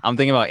 I'm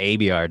thinking about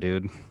ABR,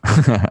 dude.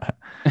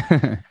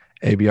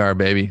 ABR,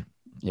 baby.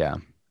 Yeah.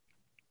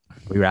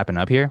 We wrapping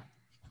up here?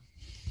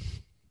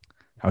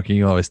 How can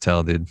you always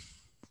tell, dude?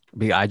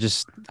 I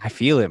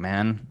feel it,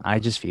 man. I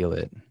just feel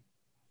it.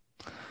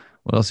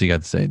 What else you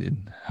got to say,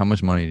 dude? How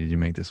much money did you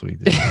make this week,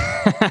 dude?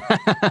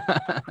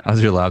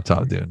 How's your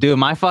laptop, dude? Dude,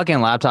 my fucking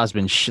laptop's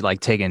been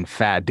taking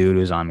fat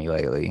doo-doos on me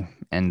lately.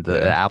 And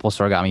the Apple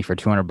store got me for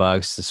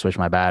 $200 to switch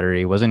my battery.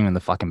 It wasn't even the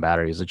fucking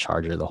battery. It was the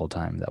charger the whole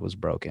time that was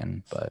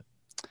broken. But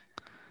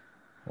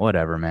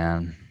whatever,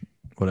 man.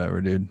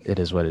 Whatever, dude. It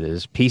is what it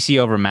is. PC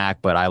over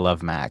Mac, but I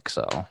love Mac.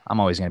 So I'm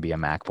always going to be a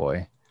Mac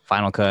boy.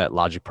 Final Cut,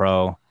 Logic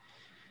Pro,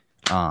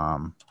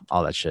 all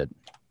that shit.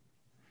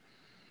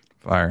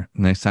 Fire.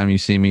 Next time you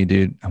see me,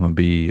 dude, I'm gonna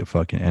be a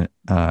fucking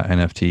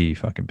NFT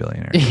fucking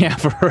billionaire. Yeah,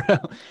 for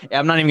real.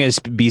 I'm not even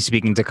gonna be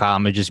speaking to Kyle.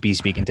 I'm gonna just be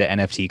speaking to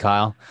NFT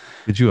Kyle.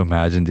 Could you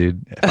imagine,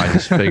 dude, if I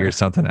just figured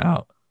something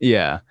out?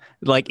 Yeah,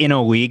 like in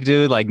a week,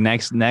 dude. Like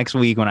next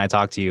week when I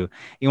talk to you,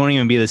 you won't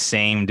even be the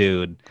same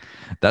dude.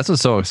 That's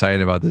what's so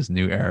exciting about this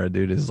new era,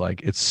 dude. Is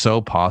like it's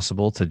so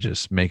possible to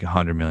just make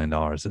 $100 million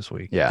this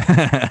week.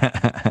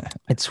 Yeah,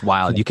 it's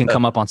wild. You can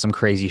come up on some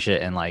crazy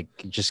shit and like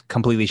just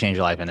completely change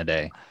your life in a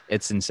day.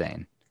 It's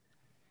insane.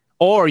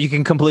 Or you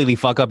can completely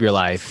fuck up your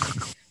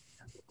life,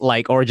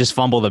 like, or just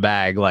fumble the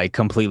bag like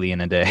completely in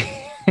a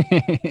day.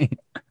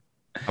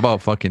 How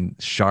about fucking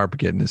Sharp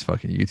getting his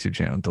fucking YouTube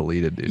channel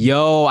deleted, dude?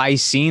 Yo, I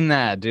seen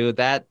that, dude.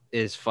 That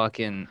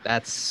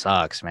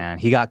sucks, man.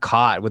 He got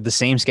caught with the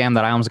same scam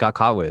that I almost got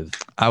caught with.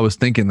 I was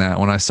thinking that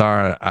when I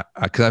saw it,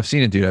 because I've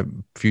seen it, dude, a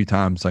few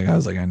times. Like I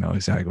was like, I know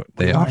exactly what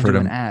they offered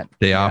him.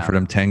 Offered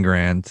him 10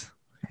 grand.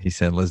 He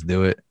said, "Let's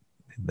do it."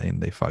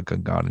 They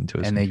fucking got into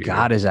his and computer. They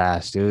got his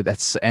ass, dude.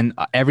 And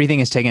everything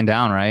is taken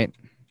down, right?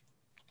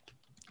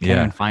 Can't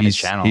even find his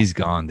channel. He's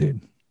gone,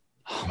 dude.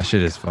 That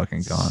shit is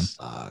fucking gone.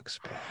 Sucks,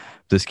 bro.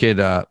 This kid,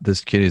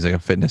 he's like a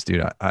fitness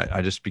dude.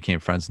 I just became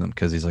friends with him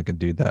because he's like a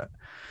dude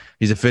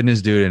he's a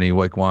fitness dude, and he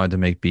like wanted to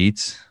make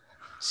beats.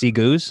 See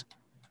Goose?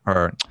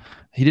 Or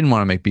he didn't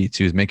want to make beats.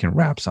 He was making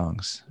rap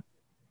songs.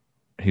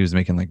 He was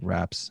making like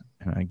raps,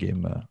 and I gave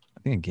him I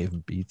think I gave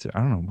him beats. I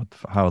don't know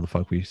how the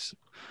fuck we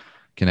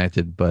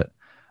connected, but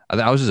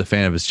I was just a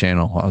fan of his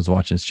channel. I was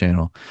watching his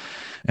channel,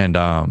 and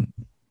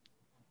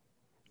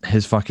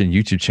his fucking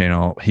YouTube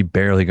channel, he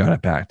barely got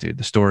it back, dude.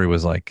 The story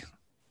was like,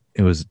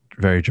 it was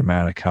very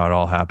dramatic how it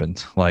all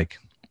happened. Like,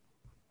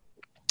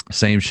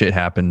 same shit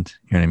happened.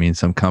 You know what I mean?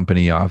 Some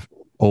company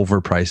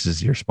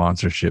overprices your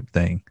sponsorship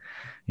thing.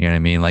 You know what I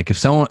mean? Like if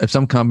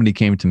some company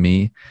came to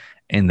me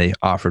and they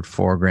offered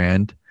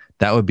 $4,000,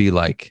 that would be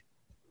like,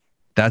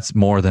 that's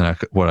more than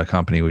what a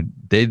company would.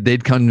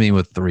 They'd come to me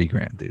with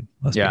 $3,000, dude.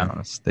 Let's be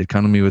honest. They'd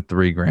come to me with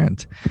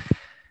 $3,000.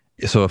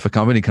 So if a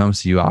company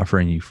comes to you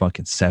offering you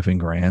fucking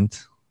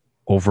 $7,000,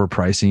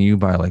 overpricing you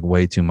by like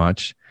way too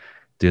much,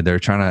 dude, they're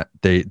trying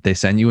to. They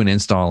send you an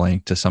install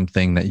link to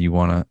something that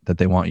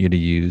they want you to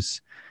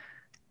use,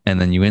 and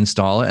then you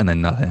install it, and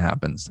then nothing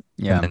happens.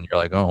 Yeah, and then you're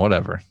like, oh,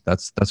 whatever.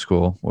 That's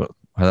cool.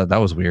 That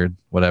was weird.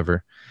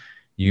 Whatever.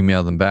 You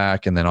email them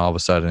back, and then all of a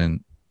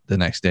sudden the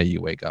next day you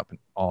wake up and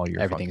all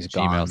your everything's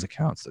fucking gone. Gmail's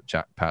accounts, the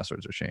chat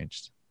passwords are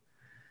changed.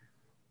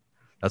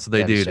 That's what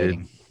they do,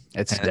 dude.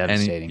 It's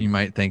devastating. And you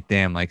might think,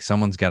 damn, like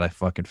someone's got to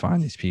fucking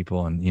find these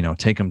people and, you know,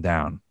 take them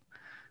down.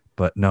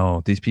 But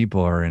no, these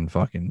people are in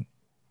fucking,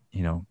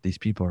 you know, these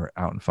people are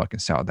out in fucking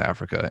South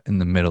Africa in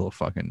the middle of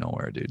fucking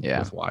nowhere, dude,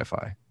 with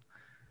Wi-Fi.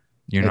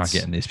 You're not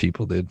getting these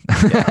people, dude.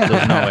 Yeah,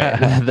 there's no way.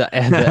 The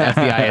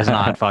FBI is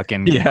not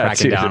fucking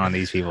cracking down on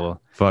these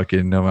people.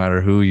 Fucking no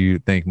matter who you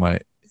think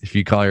might. If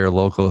you call your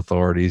local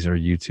authorities or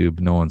YouTube,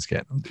 no one's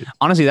getting them, dude.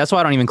 Honestly, that's why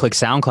I don't even click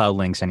SoundCloud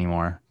links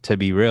anymore. To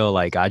be real,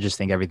 like I just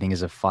think everything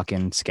is a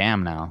fucking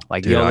scam now.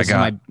 Like,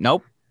 dude,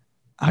 nope.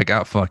 I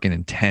got fucking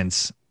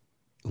intense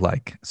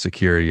like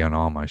security on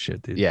all my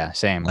shit, dude. Yeah,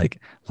 same.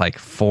 Like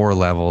 4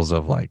 levels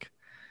of like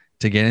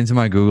to get into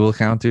my Google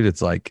account, dude.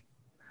 It's like,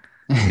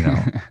 you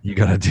know, you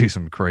gotta do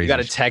some crazy. You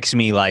gotta text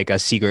me like a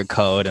secret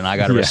code, and I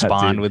gotta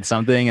respond with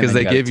something. Because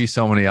they give you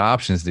so many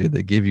options, dude.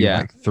 They give you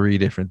like 3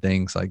 different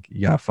things. Like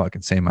you gotta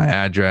fucking say my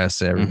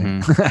address,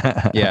 everything.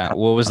 Mm-hmm. Yeah.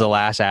 What was the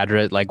last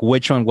address? Like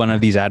which one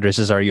of these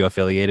addresses are you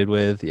affiliated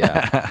with?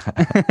 Yeah.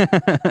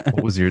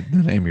 What was the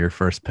name of your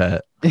first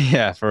pet?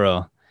 Yeah, for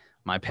real.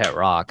 My pet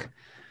Rock.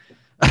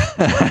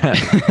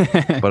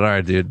 But all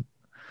right, dude.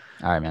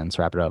 All right, man. Let's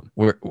wrap it up.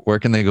 Where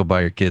can they go buy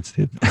your kits,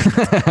 dude?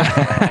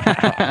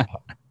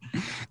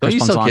 Don't you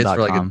sell kids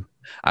for like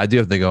I do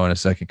have to go in a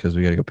second because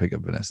we gotta go pick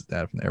up Vanessa's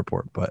dad from the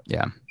airport. But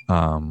yeah,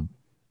 don't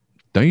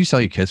you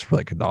sell your kits for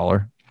like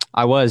 $1?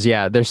 I was,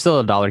 yeah. There's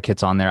still $1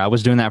 kits on there. I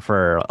was doing that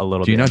for a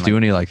little bit. Do you not do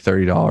any like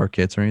 $30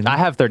 kits or anything? I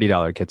have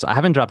 $30 kits. I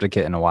haven't dropped a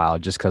kit in a while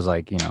just because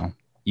like, you know,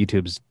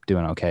 YouTube's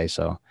doing okay.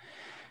 So,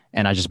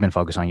 and I just been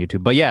focused on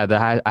YouTube. But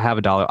yeah, I have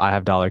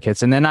 $1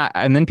 kits, and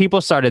then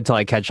people started to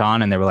like catch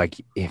on, and they were like,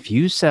 if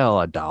you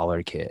sell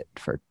 $1 kit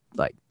for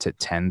like to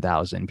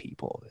 10,000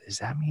 people, does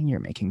that mean you're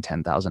making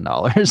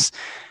 $10,000?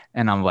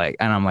 And I'm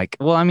like,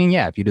 well, I mean,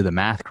 yeah, if you do the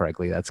math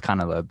correctly, that's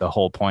kind of the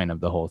whole point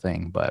of the whole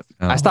thing. But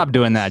I stopped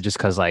doing that just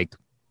because like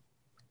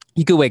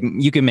you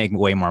could make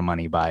way more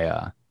money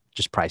by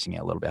just pricing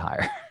it a little bit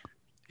higher.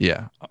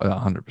 Yeah,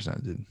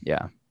 100%, dude.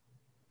 Yeah.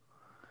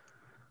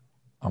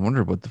 I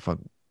wonder what the fuck.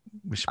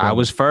 I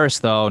was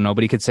first though.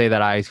 Nobody could say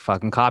that I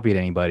fucking copied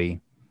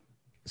anybody.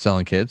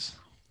 Selling kids?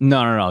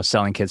 No.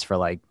 Selling kits for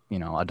like, you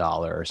know,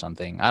 $1 or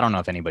something. I don't know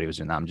if anybody was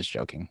doing that. I'm just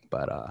joking.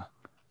 But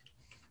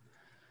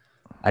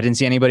I didn't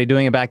see anybody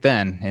doing it back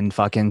then in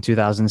fucking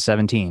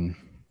 2017.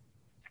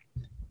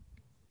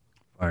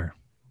 Fire.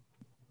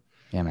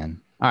 Yeah,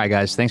 man. All right,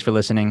 guys. Thanks for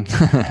listening.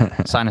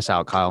 Sign us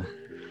out, Kyle.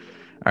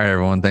 All right,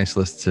 everyone. Thanks for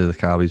listening to the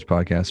Kyle Beats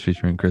podcast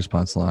featuring Chris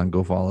Poncelon.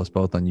 Go follow us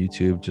both on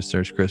YouTube. Just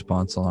search Chris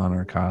Poncelon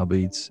or Kyle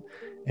Beats.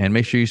 And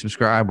make sure you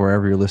subscribe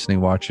wherever you're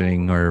listening,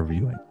 watching, or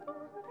viewing.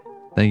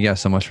 Thank you guys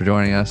so much for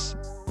joining us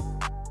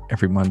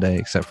every Monday,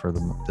 except for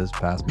this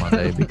past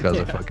Monday because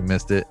I fucking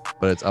missed it.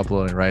 But it's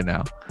uploading right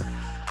now.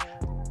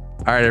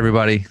 All right,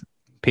 everybody.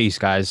 Peace,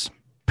 guys.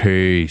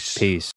 Peace.